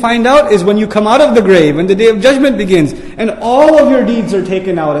you will find out, is when you come out of the grave, when the day of judgment begins, and all of your deeds are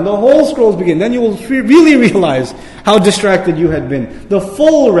taken out, and the whole scrolls begin. Then you will really realize how distracted you had been. The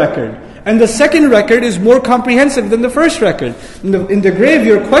full record. And the second record is more comprehensive than the first record. In the grave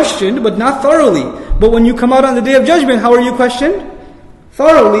you're questioned, but not thoroughly. But when you come out on the day of judgment, how are you questioned?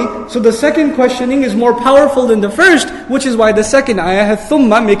 Thoroughly. So the second questioning is more powerful than the first, which is why the second ayah has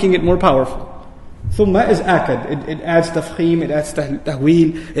thumma, making it more powerful. Thumma is akad. It adds tafkhim, it adds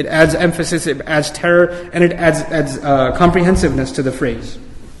tahweel, it adds emphasis, it adds terror, and it adds comprehensiveness to the phrase.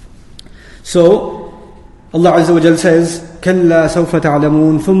 So Allah Azza wa Jal says, كَلَّا سَوْفَ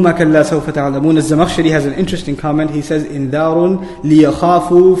تَعْلَمُونَ ثُمَّ كَلَّا سَوْفَ تَعْلَمُونَ. Az-Zamakhshari has an interesting comment. He says, إِنذَارٌ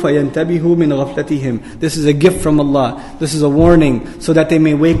لِيَخَافُوا فَيَنْتَبِهُوا مِنْ غَفْلَتِهِمْ. This is a gift from Allah. This is a warning, so that they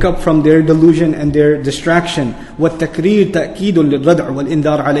may wake up from their delusion and their distraction. وَالتَّكْرِيرُ تَأْكِيدٌ لِلْرَدْعُ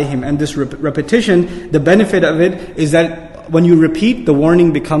وَالْإِنذَارُ عَلَيْهِمْ. And this repetition, the benefit of it is that when you repeat, the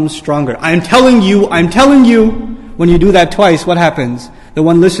warning becomes stronger. I'm telling you. When you do that twice, what happens? The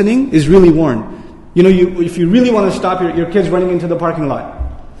one listening is really warned. You know, if you really want to stop your kids running into the parking lot.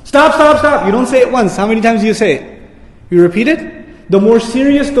 Stop. You don't say it once. How many times do you say it? You repeat it? The more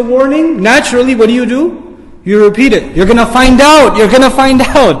serious the warning, naturally, what do? You repeat it. You're going to find out. كَلَّا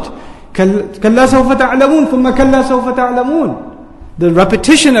سَوْفَ تَعْلَمُونَ ثُمَّ كَلَّا سَوْفَ تَعْلَمُونَ. The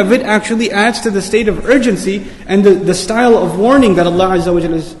repetition of it actually adds to the state of urgency and the style of warning that Allah Azza wa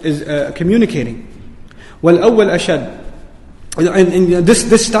Jalla is communicating. وَالْأَوَّلْ أَشَدْ. And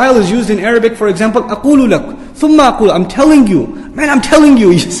this style is used in Arabic, for example, أَقُولُ لَكْ ثُمَّ أَقُولُ. I'm telling you. Man, I'm telling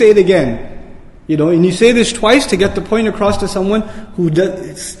you. You say it again. You know, and you say this twice to get the point across to someone who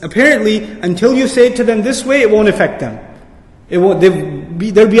does, apparently, until you say it to them this way, it won't affect them.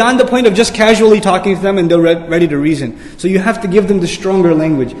 They're beyond the point of just casually talking to them, and they're ready to reason. So you have to give them the stronger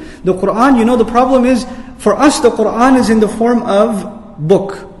language. The Qur'an, the problem is, for us the Qur'an is in the form of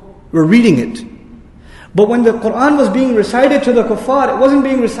book. We're reading it. But when the Qur'an was being recited to the kuffar, it wasn't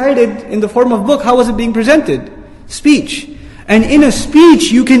being recited in the form of book. How was it being presented? Speech. And in a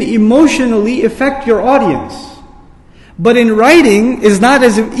speech, you can emotionally affect your audience. But in writing, it's not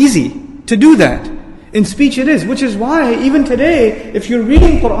as easy to do that. In speech it is, which is why even today, if you're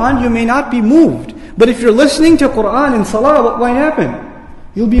reading Qur'an, you may not be moved. But if you're listening to Qur'an in salah, what might happen?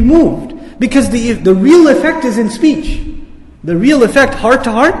 You'll be moved. Because the real effect is in speech. The real effect, heart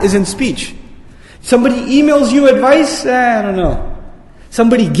to heart, is in speech. Somebody emails you advice, I don't know.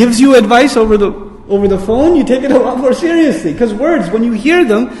 Somebody gives you advice over the phone, you take it a lot more seriously. Because words, when you hear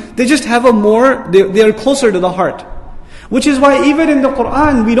them, they just have they are closer to the heart. Which is why even in the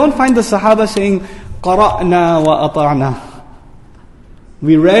Qur'an, we don't find the Sahaba saying, قَرَأْنَا وَأَطَعْنَا.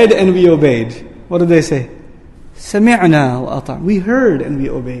 We read and we obeyed. What do they say? سَمِعْنَا وَأَطَعْنَا. We heard and we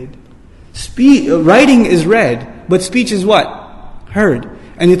obeyed. Writing is read, but speech is what? Heard.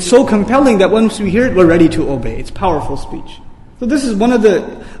 And it's so compelling that once we hear it, we're ready to obey. It's powerful speech. So this is one of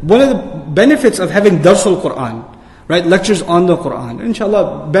the benefits of having Darsul Qur'an, right? Lectures on the Qur'an.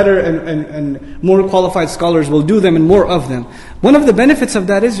 Inshallah, better and more qualified scholars will do them and more of them. One of the benefits of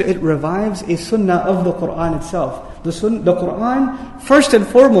that is it revives a sunnah of the Qur'an itself. The Qur'an, first and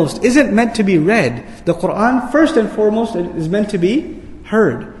foremost, isn't meant to be read. The Qur'an, first and foremost, is meant to be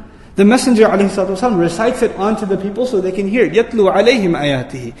heard. The Messenger ﷺ recites it onto the people so they can hear it. يَتْلُو عَلَيْهِمْ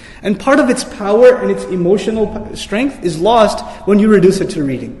آيَاتِهِ. And part of its power and its emotional strength is lost when you reduce it to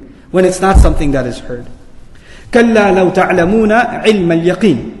reading, when it's not something that is heard. كَلَّا لَوْ تَعْلَمُونَ عِلْمَ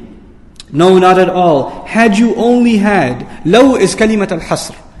الْيَقِينِ. No, not at all. Had you only had. Law is kalimat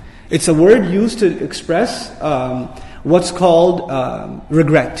al-hasr. It's a word used to express what's called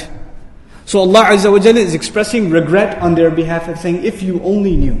regret. So Allah Azza wa Jalla is expressing regret on their behalf and saying, if you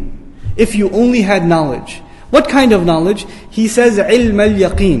only knew. If you only had knowledge. What kind of knowledge? He says, ilm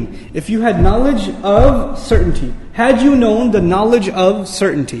al-yaqeen. If you had knowledge of certainty. Had you known the knowledge of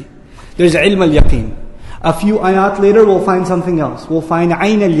certainty. There's ilm al-yaqeen. A few ayat later we'll find something else. We'll find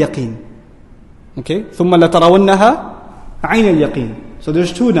ayn al-yaqeen. Okay? ثُمَّ لَتَرَوَنَّهَا ayn al-yaqeen. So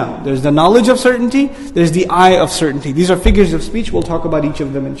there's two now. There's the knowledge of certainty. There's the eye of certainty. These are figures of speech. We'll talk about each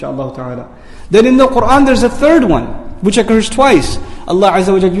of them inshaAllah ta'ala. Then in the Qur'an there's a third one, which occurs twice. Allah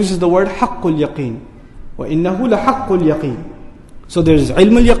Azza wa Jalla uses the word حَقُّ الْيَقِينِ وَإِنَّهُ لَحَقُّ الْيَقِينِ. So there's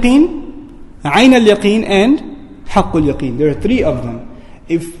ilm al-yaqeen, ayn al-yaqeen, and حَقُّ الْيَقِينِ. There are three of them.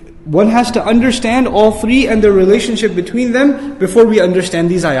 If one has to understand all three and the relationship between them before we understand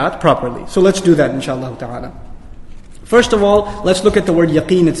these ayat properly. So let's do that inshaAllah ta'ala. First of all, let's look at the word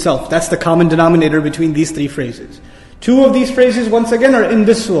yaqeen itself. That's the common denominator between these three phrases. Two of these phrases, once again, are in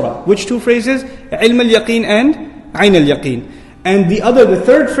this surah. Which two phrases? Ilm al-yaqeen and Ayn al-yaqeen. And the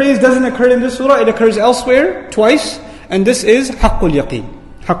third phrase doesn't occur in this surah, it occurs elsewhere, twice. And this is Haqqul yaqeen.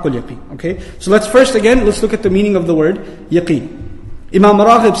 Haqqul yaqeen. Okay? So let's look at the meaning of the word yaqeen. Imam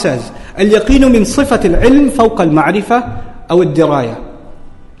Raghib says, Al-yaqeen min sifat al-ilm fawqa al-ma'rifah aw al-diraya.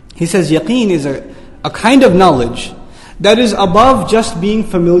 He says yaqeen is a kind of knowledge that is above just being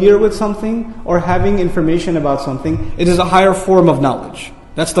familiar with something or having information about something. It is a higher form of knowledge.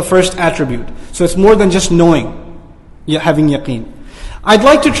 That's the first attribute. So it's more than just knowing, having yaqeen. I'd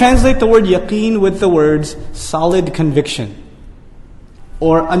like to translate the word yaqeen with the words solid conviction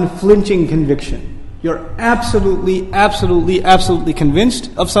or unflinching conviction. You're absolutely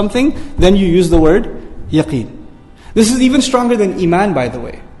convinced of something, then you use the word yaqeen. This is even stronger than iman, by the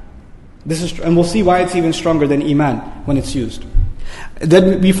way. And we'll see why it's even stronger than iman when it's used.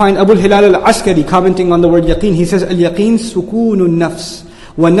 Then we find Abu al-Hilal al-Askari commenting on the word yaqeen. He says, Al-yaqeen sukunun nafs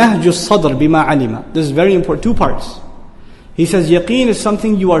wa nahju sadr bima alima. This is very important. Two parts. He says yaqeen is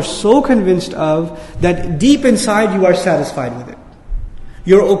something you are so convinced of that deep inside you are satisfied with it.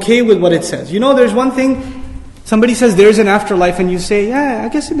 You're okay with what it says. There's one thing, somebody says there's an afterlife and you say, yeah, I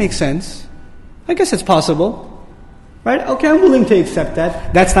guess it makes sense. I guess it's possible. Right? Okay, I'm willing to accept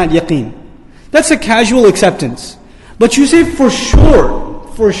that. That's not yaqeen. That's a casual acceptance. But you say for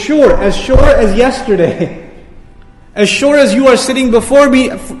sure, as sure as yesterday, as sure as you are sitting before me,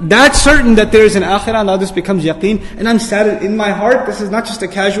 that's certain that there is an akhirah. Now this becomes yaqeen. And I'm sad in my heart, this is not just a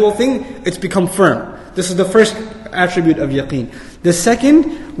casual thing, it's become firm. This is the first attribute of yaqeen. The second,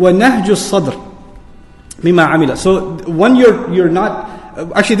 وَنَهْجُ الصَّدْرِ بِمَا عَمِلَ. So one, you're not,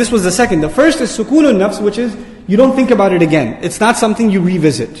 actually this was the second. The first is sukunun nafs, which is, you don't think about it again. It's not something you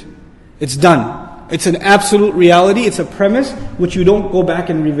revisit. It's done. It's an absolute reality. It's a premise which you don't go back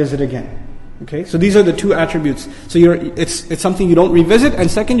and revisit again. Okay? So these are the two attributes. So it's something you don't revisit, and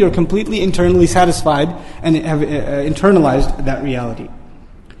second, you're completely internally satisfied and have internalized that reality.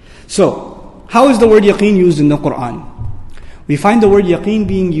 So, how is the word yaqeen used in the Quran? We find the word yaqeen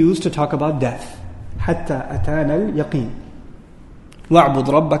being used to talk about death. حَتَّى أَتَانَا الْيَقِينَ وَاعْبُدْ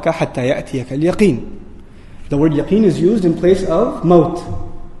رَبَّكَ حَتَّى يَأْتِيَكَ الْيَقِينَ. The word yaqeen is used in place of maut.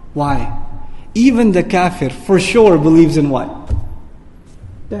 Why? Even the kafir for sure believes in what?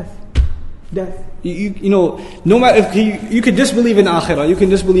 Death. No matter if you could disbelieve in akhirah, you can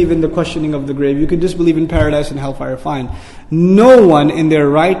disbelieve in the questioning of the grave, you can disbelieve in paradise and hellfire, fine. No one in their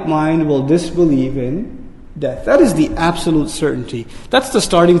right mind will disbelieve in death. That is the absolute certainty. That's the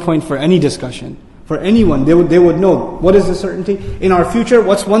starting point for any discussion. For anyone, they would know. What is the certainty? In our future,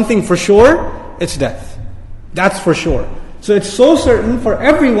 what's one thing for sure? It's death. That's for sure. So it's so certain for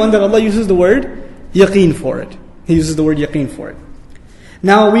everyone that Allah uses the word yaqeen for it. He uses the word yaqeen for it.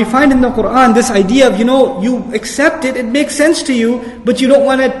 Now we find in the Quran this idea of, you accept it, it makes sense to you, but you don't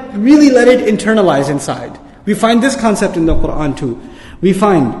want to really let it internalize inside. We find this concept in the Quran too. We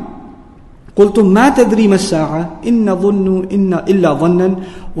find, قُلْتُمْ مَا تَدْرِي مَا السَّاعَةِ إِنَّ ظُنُّ إِنَّ إِلَّا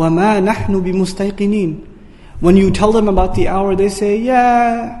ظَنًّا وَمَا نَحْنُ بِمُسْتَيْقِنِينَ. When you tell them about the hour, they say,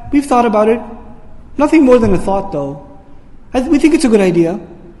 yeah, we've thought about it. Nothing more than a thought though. We think it's a good idea.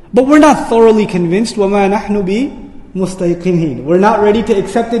 But we're not thoroughly convinced. وَمَا نَحْنُ بِمُسْتَيْقِنِينَ. We're not ready to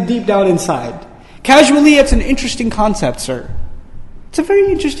accept it deep down inside. Casually, it's an interesting concept, sir. It's a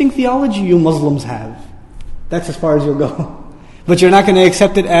very interesting theology you Muslims have. That's as far as you'll go. But you're not going to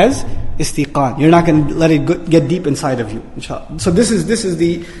accept it as istiqan. You're not going to let it get deep inside of you, inshallah. So this is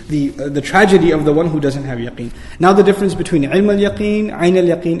the tragedy of the one who doesn't have yaqeen. Now the difference between ilm al-yaqeen, ayn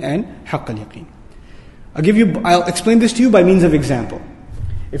al-yaqeen, and haqq al-yaqeen. I'll explain this to you by means of example.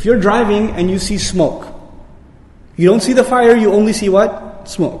 If you're driving and you see smoke, you don't see the fire, you only see what?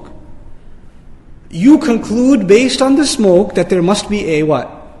 Smoke. You conclude based on the smoke that there must be a what?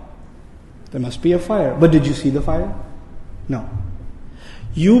 There must be a fire. But did you see the fire? No.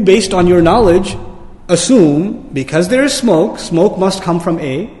 You, based on your knowledge, assume because there is smoke must come from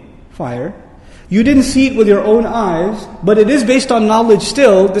a fire. You didn't see it with your own eyes, but it is based on knowledge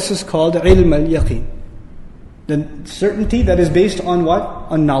still. This is called ilm al-yaqeen. The certainty that is based on what?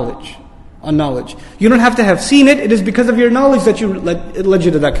 On knowledge. On knowledge. You don't have to have seen it. It is because of your knowledge that it led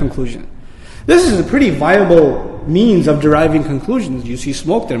you to that conclusion. This is a pretty viable means of deriving conclusions. You see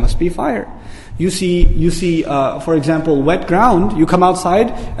smoke, there must be fire. You see, for example, wet ground. You come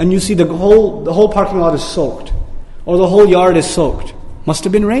outside and you see the whole parking lot is soaked, or the whole yard is soaked. Must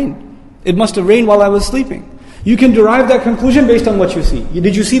have been rain. It must have rained while I was sleeping. You can derive that conclusion based on what you see.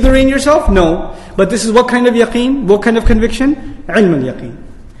 Did you see the rain yourself? No. But this is what kind of yaqeen? What kind of conviction? Ilm al-yaqeen.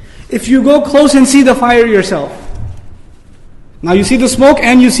 If you go close and see the fire yourself, now you see the smoke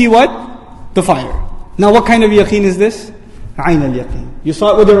and you see what? The fire. Now what kind of yaqeen is this? Ayn al-yaqeen. You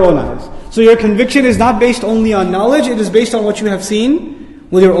saw it with your own eyes. So your conviction is not based only on knowledge, it is based on what you have seen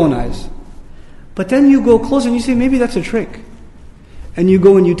with your own eyes. But then you go close and you say, maybe that's a trick. And you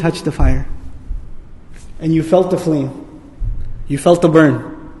go and you touch the fire. And you felt the flame. You felt the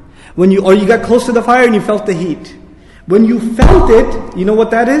burn. Or you got close to the fire and you felt the heat. When you felt it, you know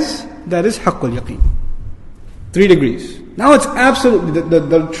what that is? That is haqqul yaqeen. 3 degrees. Now it's absolutely,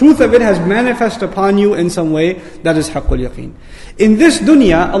 the truth of it has manifested upon you in some way. That is haqqul yaqeen. In this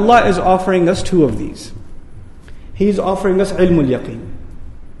dunya, Allah is offering us 2 of these. He is offering us ilmul yaqeen.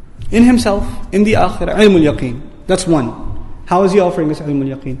 In Himself, in the akhirah, ilmul yaqeen. That's one. How is He offering us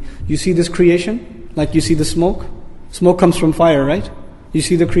ilmul yaqeen? You see this creation? Like you see the smoke? Smoke comes from fire, right? You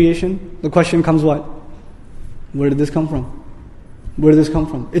see the creation? The question comes what? Where did this come from? Where did this come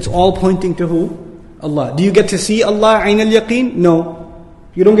from? It's all pointing to who? Allah. Do you get to see Allah, ayn al-yaqeen? No.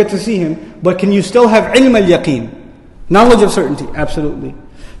 You don't get to see Him. But can you still have ilm al-yaqeen? Knowledge of certainty? Absolutely.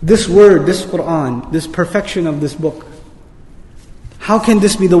 This word, this Qur'an, this perfection of this book. How can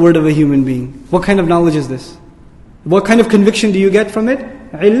this be the word of a human being? What kind of knowledge is this? What kind of conviction do you get from it?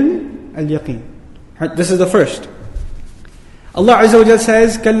 Ilm al-yaqeen. This is the first. Allah Azza wa Jal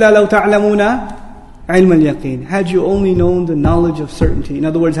says, كَلَّا لَوْ تَعْلَمُونَ عِلْمَ الْيَقِينِ. Had you only known the knowledge of certainty. In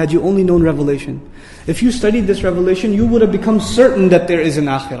other words, had you only known revelation. If you studied this revelation, you would have become certain that there is an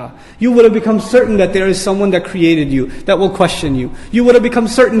akhirah. You would have become certain that there is someone that created you, that will question you. You would have become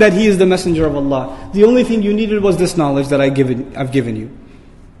certain that He is the messenger of Allah. The only thing you needed was this knowledge that I've given you.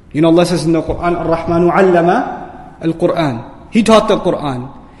 You know, Allah says in the Qur'an, Ar-Rahmanu 'allama al-Qur'an. He taught the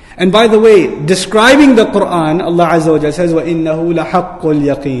Qur'an. And by the way, describing the Qur'an, Allah Azza wa Jalla says, وَإِنَّهُ لَحَقُّ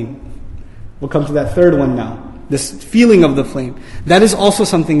الْيَقِينِ. We'll come to that third one now. This feeling of the flame. That is also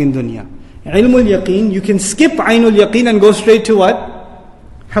something in dunya. Ilmul yaqeen, you can skip aynul yaqeen and go straight to what?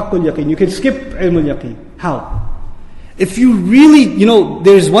 Haqqul yaqeen. You can skip ilmul yaqeen. How? If you really,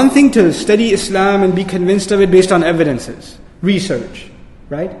 there's one thing to study Islam and be convinced of it based on evidences, research,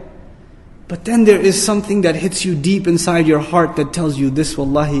 right? But then there is something that hits you deep inside your heart that tells you this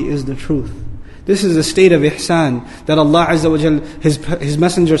wallahi is the truth. This is a state of ihsan that Allah Azza wa Jal, His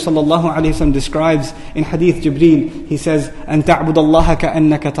Messenger sallallahu alayhi wa sallam describes in Hadith Jibreel. He says, أَن تَعْبُدَ اللَّهَ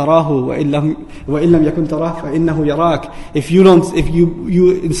كَأَنَّكَ تَرَاهُ وَإِن لَمْ يَكُنْ تَرَاهُ فَإِنَّهُ يَرَاكَ. If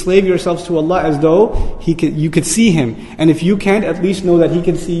you enslave yourselves to Allah as though you could see Him. And if you can't, at least know that He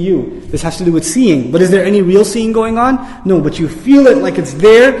can see you. This has to do with seeing. But is there any real seeing going on? No, but you feel it like it's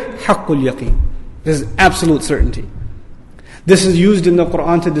there. حَقُّ الْيَقِينِ. This is absolute certainty. This is used in the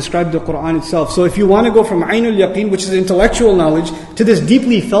Qur'an to describe the Qur'an itself. So if you want to go from Aynul Yaqeen, which is intellectual knowledge, to this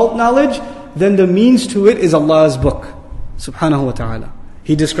deeply felt knowledge, then the means to it is Allah's book, subhanahu wa ta'ala.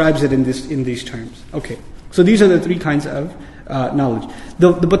 He describes it in these terms. Okay, so these are the 3 kinds of knowledge.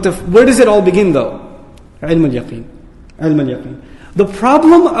 Where does it all begin though? Ilm al-Yaqeen. Ilm al-Yaqeen. The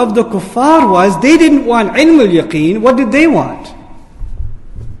problem of the kuffar was, they didn't want Ilm al-Yaqeen. What did they want?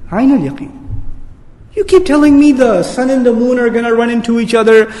 Aynul Yaqeen. You keep telling me the sun and the moon are going to run into each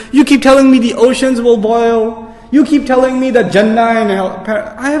other. You keep telling me the oceans will boil. You keep telling me that Jannah and hell.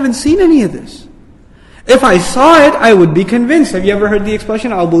 I haven't seen any of this. If I saw it, I would be convinced. Have you ever heard the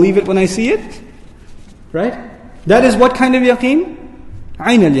expression, I'll believe it when I see it? Right? That is what kind of yaqeen?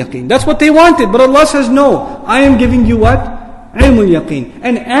 Ayn al-yaqeen. That's what they wanted. But Allah says, no, I am giving you what? Ilm al-yaqeen.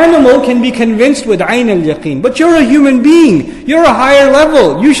 An animal can be convinced with ayn al-yaqeen. But you're a human being. You're a higher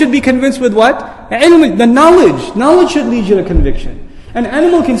level. You should be convinced with what? The knowledge. Knowledge should lead you to conviction. An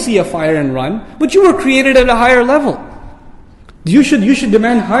animal can see a fire and run, but you were created at a higher level. You should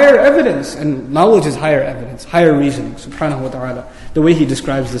demand higher evidence, and knowledge is higher evidence, higher reasoning, subhanahu wa ta'ala, the way He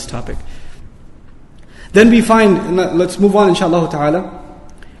describes this topic. Then we find, let's move on inshaAllah ta'ala,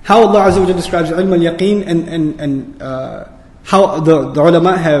 how Allah Azza wa Jalla describes ilm al-yaqeen and how the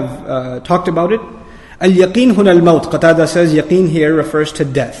ulama have talked about it. Al-yaqeen huna al-maut. Qatada says yaqeen here refers to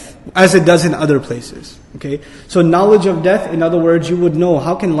death, as it does in other places. Okay, so knowledge of death, in other words, you would know,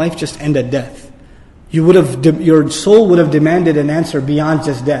 how can life just end at death? Your soul would have demanded an answer beyond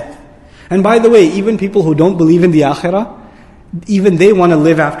just death. And by the way, even people who don't believe in the akhirah, even they want to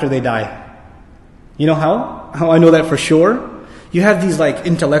live after they die. You know how? How I know that for sure? You have these like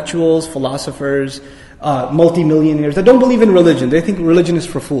intellectuals, philosophers, multimillionaires that don't believe in religion. They think religion is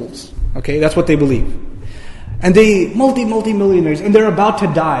for fools. Okay, that's what they believe. And they multi-millionaires, and they're about to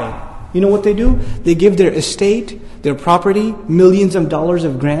die. You know what they do? They give their estate, their property, millions of dollars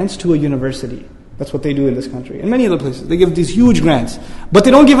of grants to a university. That's what they do in this country. And many other places. They give these huge grants. But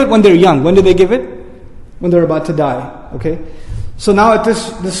they don't give it when they're young. When do they give it? When they're about to die. Okay? So now at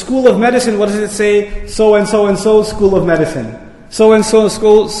the School of Medicine, what does it say? So and so and so School of Medicine. So and so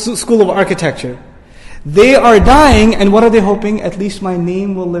School of Architecture. They are dying, and what are they hoping? At least my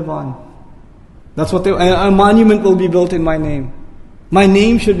name will live on. That's what a monument will be built in my name. My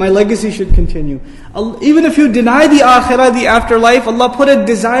legacy should continue. Even if you deny the akhirah, the afterlife, Allah put a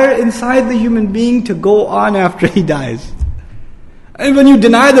desire inside the human being to go on after he dies. And when you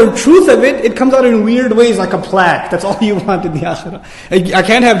deny the truth of it, it comes out in weird ways, like a plaque. That's all you want in the akhirah. I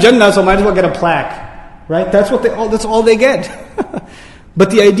can't have Jannah, so I might as well get a plaque. Right? That's all they get. But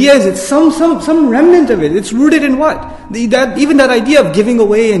the idea is, it's some remnant of it. It's rooted in what? Even that idea of giving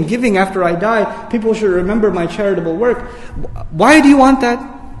away and giving after I die, people should remember my charitable work. Why do you want that?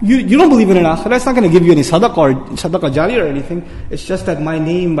 You don't believe in an akhirah. It's not going to give you any sadaqah or sadaqah jariyah or anything. It's just that my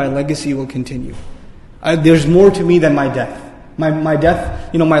name, my legacy will continue. There's more to me than my death. My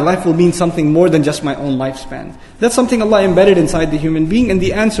death, my life will mean something more than just my own lifespan. That's something Allah embedded inside the human being, and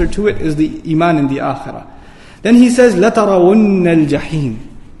the answer to it is the iman in the akhirah. Then he says, لَتَرَوُنَّ الْجَحِيمِ.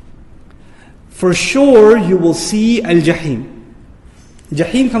 For sure you will see al-jahim.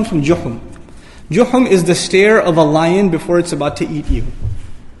 Jahim comes from juhum. Juhum is the stare of a lion before it's about to eat you.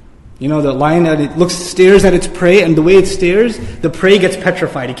 The lion, stares at its prey, and the way it stares, the prey gets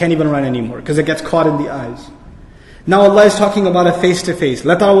petrified. It can't even run anymore because it gets caught in the eyes. Now Allah is talking about a face-to-face.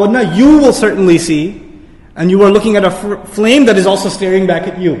 لَتَرَوُنَّ, you will certainly see, and you are looking at a flame that is also staring back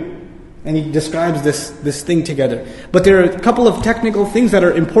at you. And he describes this thing together. But there are a couple of technical things that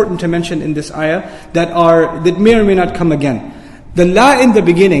are important to mention in this ayah that may or may not come again. The la in the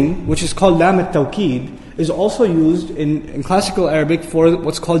beginning, which is called lam at-tawqid, is also used in classical Arabic for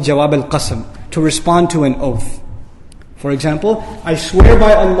what's called jawab al-qasam, to respond to an oath. For example, I swear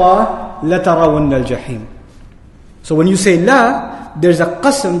by Allah, لَتَرَوُنَّ الْجَحِيمِ. So when you say la, there's a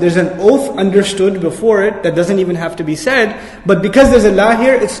qasam, there's an oath understood before it that doesn't even have to be said. But because there's a la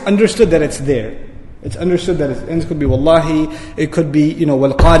here, it's understood that it's there. It's understood that and it could be wallahi, it could be,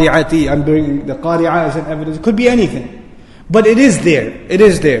 wal qari'ati, I'm bringing the qari'ah as an evidence. It could be anything. But it is there. It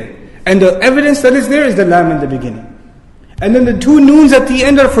is there. And the evidence that is there is the lam in the beginning. And then the two noons at the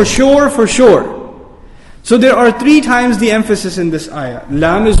end are for sure, for sure. So there are 3 times the emphasis in this ayah.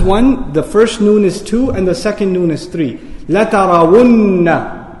 Lam is 1, the first noon is 2, and the second noon is 3. لَتَرَوُنَّ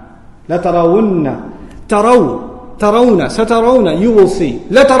تَرَوْنَ سَتَرَوْنَ, you will see.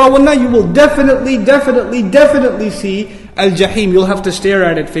 لَتَرَوُنَّ, you will definitely see al-jahim. You'll have to stare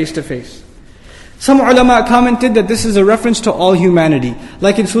at it face to face. Some ulama commented that this is a reference to all humanity.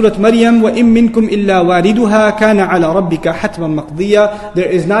 Like in Surah Maryam, وَإِن مِّنكُمْ إِلَّا وَارِدُهَا كَانَ عَلَى رَبِّكَ حَتْمًا مَقْضِيًّا. There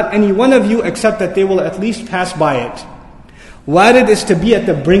is not any one of you except that they will at least pass by it. Warid is to be at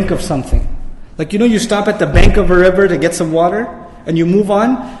the brink of something. Like you stop at the bank of a river to get some water, and you move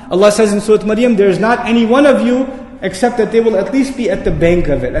on. Allah says in Surah Maryam, there is not any one of you except that they will at least be at the bank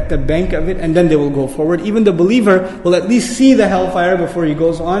of it, and then they will go forward. Even the believer will at least see the hellfire before he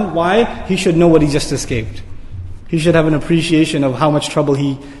goes on. Why? He should know what he just escaped. He should have an appreciation of how much trouble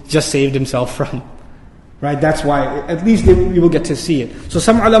he just saved himself from. Right? That's why, at least you will get to see it. So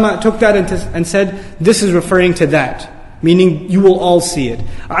some ulama took that and said, this is referring to that. Meaning, you will all see it.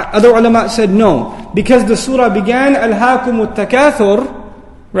 Other ulama said, no. Because the surah began, أَلْهَاكُمُ التَّكَاثُرُ,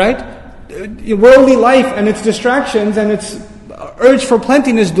 right? Worldly life and its distractions and its urge for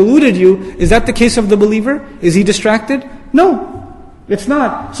plentiness deluded you. Is that the case of the believer? Is he distracted? No, it's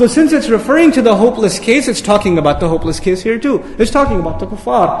not. So since it's referring to the hopeless case, it's talking about the hopeless case here too. It's talking about the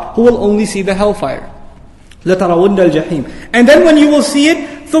kuffar, who will only see the hellfire. لَتَرَوُنَّ الْجَحِيمِ. And then when you will see it,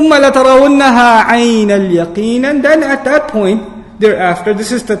 ثُمَّ لَتَرَوُنَّهَا عَيْنَ الْيَقِينَ. And then at that point, thereafter,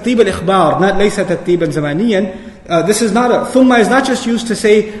 this is تَرْتِيب الْإِخْبَار, not لَيْسَ تَرْتِيبًا زَمَانِيًّا. This is not thumma is not just used to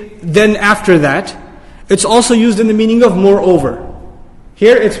say, then after that. It's also used in the meaning of moreover.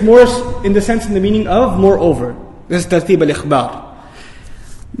 Here it's more in the sense in the meaning of moreover. This is تَرْتِيب الْإِخْبَار.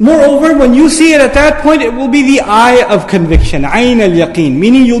 Moreover, when you see it at that point, it will be the eye of conviction, عَيْنَ الْيَقِينَ.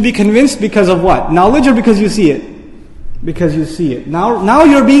 Meaning you'll be convinced because of what? Knowledge, or because you see it? Because you see it. Now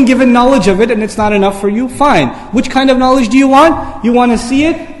you're being given knowledge of it and it's not enough for you. Fine. Which kind of knowledge do you want? You want to see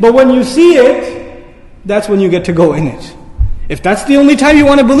it, but when you see it, that's when you get to go in it. If that's the only time you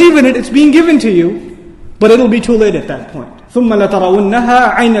want to believe in it, it's being given to you, but it'll be too late at that point. ثُمَّ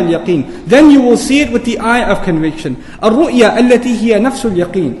لَتَرَوُنَّهَا عَيْنَ الْيَقِينَ. Then you will see it with the eye of conviction. الرُّؤْيَا الَّتِي هِيَ نَفْسُ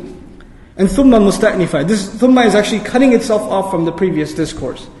الْيَقِينَ. And ثُمَّ مُسْتَأْنِفَةً. This thumma is actually cutting itself off from the previous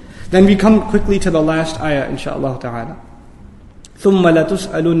discourse. Then we come quickly to the last ayah, inshaAllah ta'ala. ثُمَّ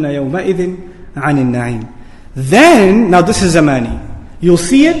لَتُسْأَلُنَّ يَوْمَئِذٍ عَنِ النَّعِيمِ. Then, now this is zamani. You'll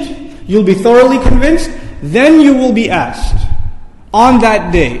see it, you'll be thoroughly convinced, then you will be asked. On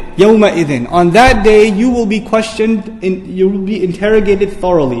that day, يَوْمَئِذٍ, on that day you will be questioned, you will be interrogated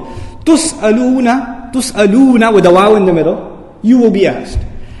thoroughly. تُسْأَلُونَ with a waw in the middle, you will be asked.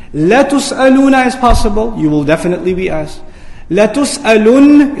 La tus'aluna is possible. You will definitely be asked. La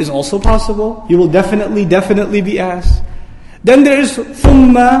tus'alun is also possible. You will definitely be asked. Then there is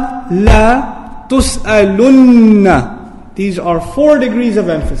thumma la tus'alunna. These are 4 degrees of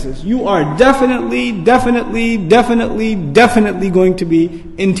emphasis. You are definitely going to be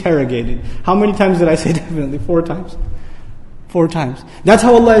interrogated. How many times did I say definitely? 4 times. 4 times. That's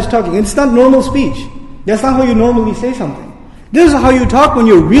how Allah is talking. It's not normal speech. That's not how you normally say something. This is how you talk when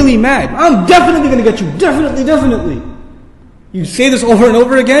you're really mad. I'm definitely going to get you. Definitely. You say this over and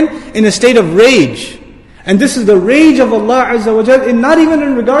over again in a state of rage. And this is the rage of Allah Azza wa Jal, and not even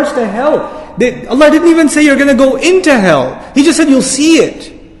in regards to hell. Allah didn't even say you're going to go into hell. He just said you'll see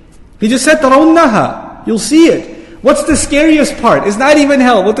it. He just said tarawunnaha. You'll see it. What's the scariest part? It's not even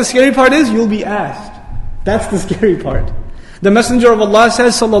hell. What the scary part is, you'll be asked. That's the scary part. The Messenger of Allah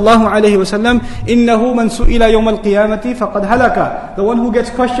says, sallallahu alayhi wa sallam, إِنَّهُ مَنْ سُئِلَ يَوْمَ الْقِيَامَةِ فَقَدْ هَلَكَ. The one who gets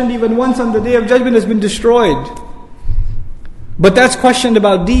questioned even once on the Day of Judgment has been destroyed. But that's questioned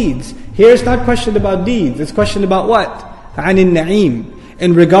about deeds. Here it's not questioned about deeds. It's questioned about what? عَنِ النَّعِيمِ.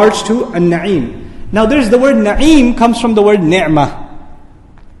 In regards to an-na'im. Now there's the word na'im comes from the word ni'mah.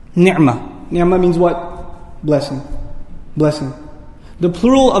 Ni'mah. Ni'mah means what? Blessing. The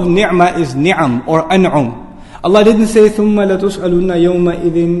plural of ni'mah is ni'am or an'um. Allah didn't say ثُمَّ لَتُسْأَلُنَّ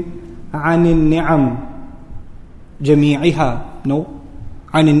يَوْمَئِذٍ عَنِ النِّعَمِ جَمِيعِهَا. No.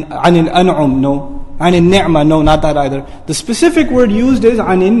 عَنِ الْأَنْعُمِ. No. عَنِ النِّعْمَةِ. No, not that either. The specific word used is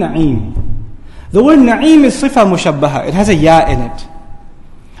عَنِ النَّعِيمِ. The word na'im is صفة مشبهة. It has a ya in it.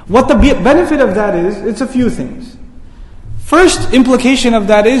 What the benefit of that is, it's a few things. First implication of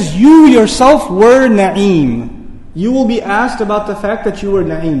that is, you yourself were na'im. You will be asked about the fact that you were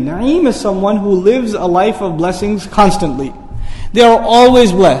na'im. Na'im is someone who lives a life of blessings constantly. They are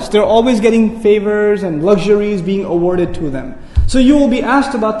always blessed. They're always getting favors and luxuries being awarded to them. So you will be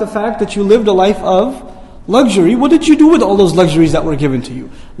asked about the fact that you lived a life of luxury. What did you do with all those luxuries that were given to you?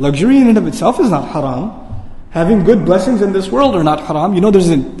 Luxury in and of itself is not haram. Having good blessings in this world are not haram. You know,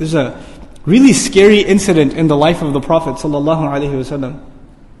 there's a really scary incident in the life of the Prophet ﷺ.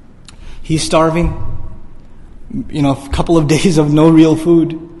 He's starving. You know, a couple of days of no real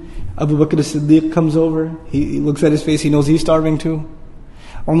food. Abu Bakr as-Siddiq comes over. He looks at his face, he knows he's starving too.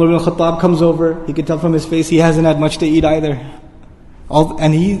 Umar ibn Khattab comes over. He can tell from his face he hasn't had much to eat either.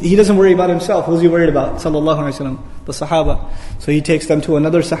 And he doesn't worry about himself. Who's he worried about? Sallallahu Alaihi Wasallam, the Sahaba. So he takes them to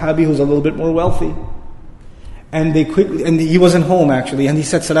another Sahabi who's a little bit more wealthy. And he wasn't home actually. And he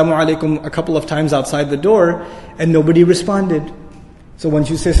said Salamu Alaikum a couple of times outside the door, and nobody responded. So once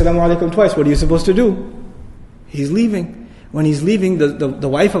you say Salamu Alaikum twice, what are you supposed to do? He's leaving. When he's leaving, the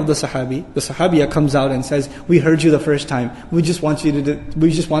wife of the Sahabiya comes out and says, "We heard you the first time. We just wanted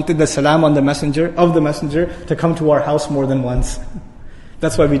the salam on the messenger to come to our house more than once.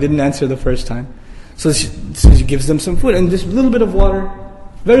 That's why we didn't answer the first time." So she gives them some food and just a little bit of water,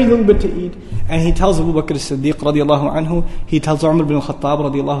 very little bit to eat. And he tells Abu Bakr as-Siddiq radiallahu anhu, he tells Umar ibn Khattab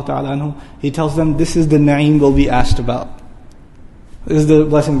radiallahu ta'ala anhu, he tells them, this is the na'im we'll be asked about. This is the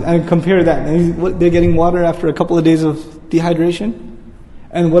blessing. And compare that. And they're getting water after a couple of days of dehydration.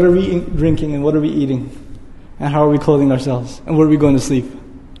 And what are we drinking and what are we eating? And how are we clothing ourselves? And where are we going to sleep?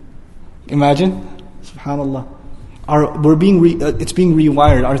 Imagine. SubhanAllah. It's being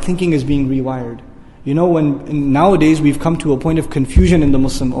rewired. Our thinking is being rewired. You know, nowadays we've come to a point of confusion in the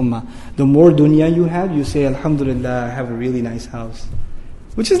Muslim Ummah. The more dunya you have, you say, Alhamdulillah, I have a really nice house.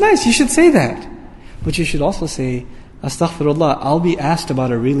 Which is nice, you should say that. But you should also say, Astaghfirullah, I'll be asked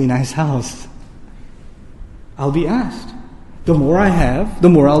about a really nice house. I'll be asked. The more I have, the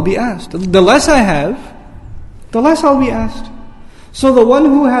more I'll be asked. The less I have, the less I'll be asked. So the one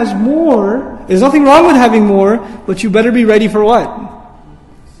who has more, there's nothing wrong with having more, but you better be ready for what?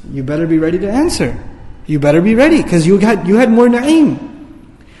 You better be ready to answer. You better be ready, because you had more na'im.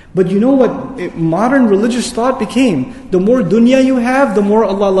 But you know what modern religious thought became? The more dunya you have, the more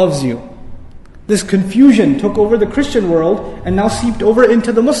Allah loves you. This confusion took over the Christian world and now seeped over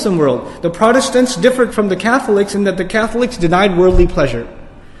into the Muslim world. The Protestants differed from the Catholics in that the Catholics denied worldly pleasure.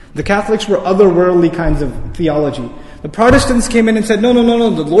 The Catholics were otherworldly kinds of theology. The Protestants came in and said, no,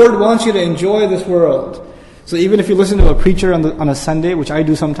 the Lord wants you to enjoy this world. So even if you listen to a preacher on a Sunday, which I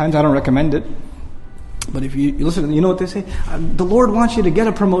do sometimes, I don't recommend it. But if you listen, you know what they say? The Lord wants you to get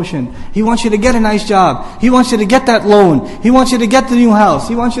a promotion. He wants you to get a nice job. He wants you to get that loan. He wants you to get the new house.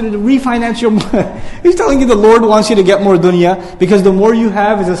 He wants you to refinance your money. He's telling you the Lord wants you to get more dunya, because the more you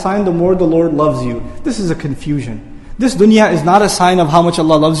have is a sign the more the Lord loves you. This is a confusion. This dunya is not a sign of how much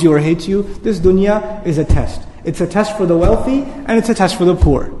Allah loves you or hates you. This dunya is a test. It's a test for the wealthy and it's a test for the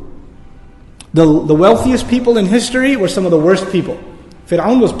poor. The wealthiest people in history were some of the worst people.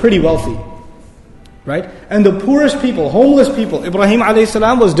 Fir'aun was pretty wealthy, right? And the poorest people, homeless people, Ibrahim alayhi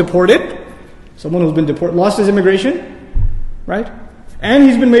salam was deported. Someone who's been deported, lost his immigration, right? And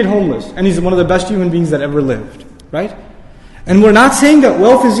he's been made homeless. And he's one of the best human beings that ever lived, right? And we're not saying that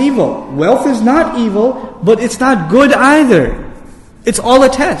wealth is evil. Wealth is not evil, but it's not good either. It's all a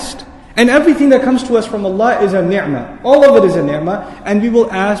test. And everything that comes to us from Allah is a ni'mah. All of it is a ni'mah. And we will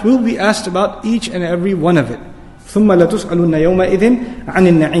be asked about each and every one of it. ثُمَّ لَتُسْأَلُنَّ يَوْمَئِذٍ عَنِ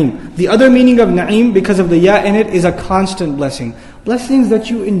النَّعِيمِ. The other meaning of na'im, because of the ya in it, is a constant blessing. Blessings that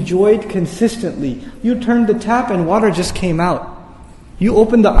you enjoyed consistently. You turned the tap and water just came out. You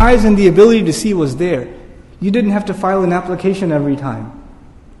opened the eyes and the ability to see was there. You didn't have to file an application every time.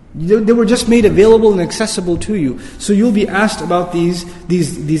 They were just made available and accessible to you. So you'll be asked about these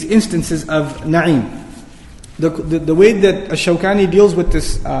instances of na'im. The way that Shawkani deals with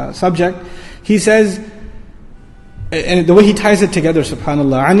this subject, he says, and the way he ties it together,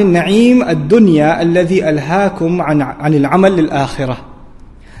 subhanallah, عن النعيم الدنيا الذي ألهاكم عن العمل للآخرة.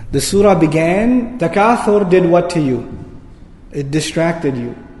 The surah began, Takathur did what to you? It distracted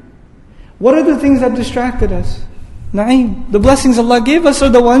you. What are the things that distracted us? Na'im. The blessings Allah gave us are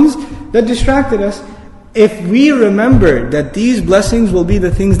the ones that distracted us. If we remember that these blessings will be the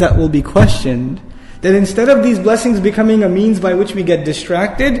things that will be questioned, then instead of these blessings becoming a means by which we get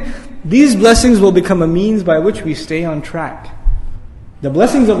distracted, these blessings will become a means by which we stay on track. The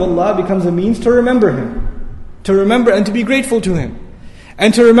blessings of Allah becomes a means to remember Him, to remember and to be grateful to Him,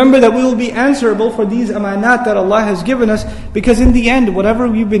 and to remember that we will be answerable for these amanat that Allah has given us, because in the end, whatever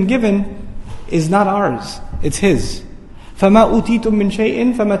we've been given is not ours, it's His. فَمَا أُوتِيتُم مِّن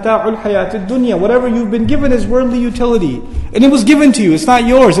شَيْءٍ فَمَتَاعُ الْحَيَاةِ الدُّنْيَا. Whatever you've been given is worldly utility. And it was given to you, it's not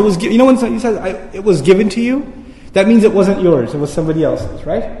yours. It was, you know when he says, it was given to you? That means it wasn't yours, it was somebody else's,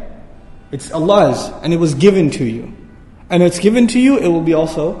 right? It's Allah's, and it was given to you. And it's given to you, it will be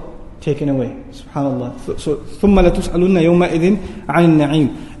also taken away. SubhanAllah. So, ثُمَّ لَتُسْأَلُنَّ يَوْمَئِذٍ عَنِ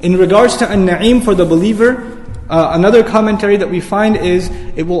النَّعِيمِ. In regards to an-na'im for the believer, another commentary that we find is,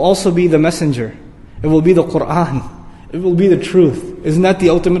 it will also be the messenger. It will be the Qur'an. It will be the truth. Isn't that the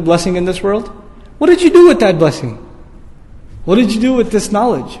ultimate blessing in this world? What did you do with that blessing? What did you do with this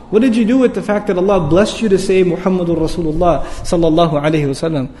knowledge? What did you do with the fact that Allah blessed you to say Muhammadur Rasulullah sallallahu alaihi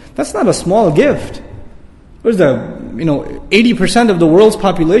wasallam? That's not a small gift. Where's 80% of the world's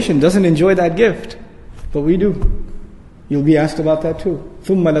population doesn't enjoy that gift. But we do. You'll be asked about that too.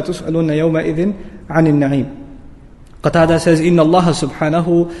 ثُمَّ لَتُسْأَلُنَّ يَوْمَئِذٍ عَنِ النَّعِيمِ. Qatada says, إِنَّ اللَّهَ سُبْحَانَهُ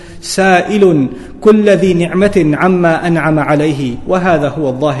سَائِلٌ كُلَّ ذِي نِعْمَةٍ عَمَّا أَنْعَمَ عَلَيْهِ وَهَذَا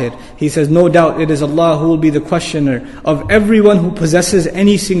هُوَ الظَّاهِرُ. He says, no doubt it is Allah who will be the questioner of everyone who possesses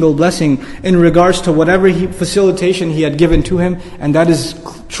any single blessing in regards to whatever facilitation He had given to him, and that is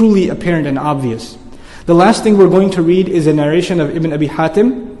truly apparent and obvious. The last thing we're going to read is a narration of Ibn Abi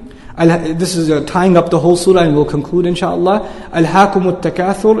Hatim. This is tying up the whole surah, and we'll conclude inshaAllah. أَلْهَاكُمُ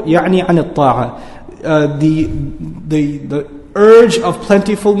التَّكَاثُرُ يَعْنِي عَنِ الطَّاعَةِ. The urge of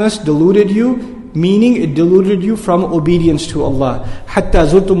plentifulness deluded you, meaning it deluded you from obedience to Allah. حَتَّى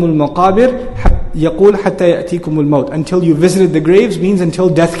زُرْتُمُ الْمَقَابِرِ يَقُولْ حَتَّى يَأْتِيكُمُ الْمَوْتِ. Until you visited the graves means until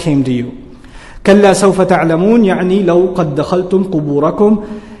death came to you. كَلَّا سَوْفَ تَعْلَمُونَ يَعْنِي لَوْ قَدْ دَخَلْتُمْ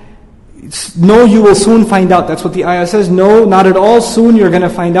قُبُورَكُمْ. No, you will soon find out. That's what the ayah says. No, not at all. Soon you're going to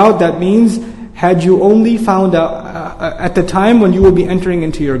find out. That means, had you only found out at the time when you will be entering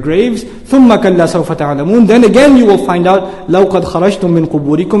into your graves, ثُمَّ كَلَّا سَوْفَ تَعْلَمُونَ. Then again you will find out, لَوْ قَدْ خَرَجْتُم مِّن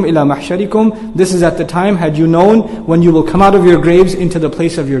قُبُورِكُمْ إِلَى مَحْشَرِكُمْ. This is at the time, had you known, when you will come out of your graves into the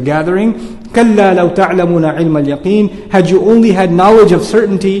place of your gathering. كَلَّا لَوْ تَعْلَمُونَ عِلْمَ الْيَقِينِ. Had you only had knowledge of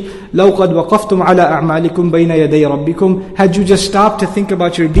certainty, لَوْ قَدْ وَقَفْتُمْ عَلَىٰ أَعْمَالِكُمْ بَيْنَ يَدَيْ رَبِّكُمْ. Had you just stopped to think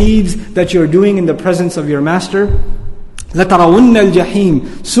about your deeds that you're doing in the presence of your Master. لَتَرَوُنَّ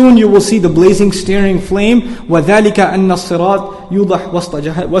الْجَحِيمِ. Soon you will see the blazing, staring flame. وَذَلِكَ أَنَّ الصِّرَاطِ يُوضَحْ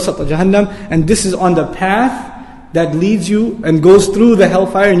وَسَطَ جَهَنَّمَ. And this is on the path that leads you and goes through the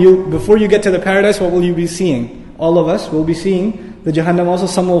hellfire. And before you get to the paradise, what will you be seeing? All of us will be seeing the Jahannam also.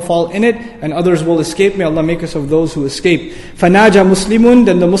 Some will fall in it and others will escape. May Allah make us of those who escape. فَنَاجَ مُسْلِمٌ.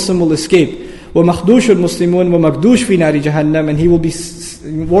 Then the Muslim will escape. وَمَخْدُوشُ الْمُسْلِمُونَ وَمَخْدُوشْ فِي نَارِ جَهَنَّمَ. And he will be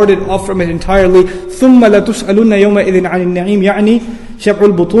warded off from it entirely. ثُمَّ لَتُسْأَلُنَّ يَوْمَئِذٍ عَنِ النَّعِيمِ يَعْنِي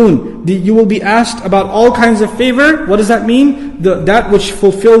شَبْعُ الْبُطُونِ. You will be asked about all kinds of favor. What does that mean? That which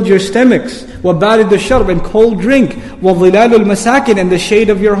fulfilled your stomachs. وَبَارِدُ الشَّرْبِ. And cold drink. وَظِلَالُ الْمَسَاكِنِ. And the shade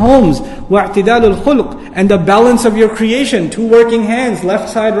of your homes. وَاعْتِدَالُ الْخُلْقِ. And the balance of your creation. 2 working hands, left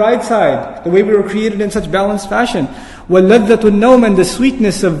side, right side. The way we were created in such balanced fashion. وَلَذَّةُ النَّوْمِ. And the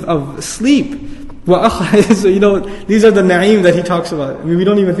sweetness of sleep. So, these are the na'im that he talks about. I mean, we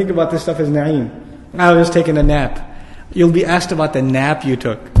don't even think about this stuff as na'im. I was just taking a nap. You'll be asked about the nap you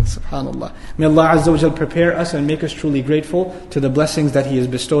took. SubhanAllah. May Allah Azza wa Jal prepare us and make us truly grateful to the blessings that He has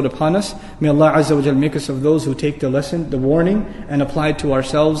bestowed upon us. May Allah Azza wa Jal make us of those who take the lesson, the warning, and apply it to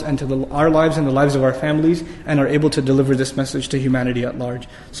ourselves and to our lives and the lives of our families, and are able to deliver this message to humanity at large.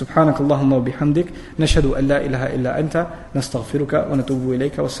 Subhanakallahumma wa bihamdik. Nashhadu an la ilaha illa anta. Nastaghfiruka wa natubu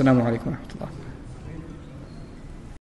ilayka. Wassalamu alaikum wa rahmatullah.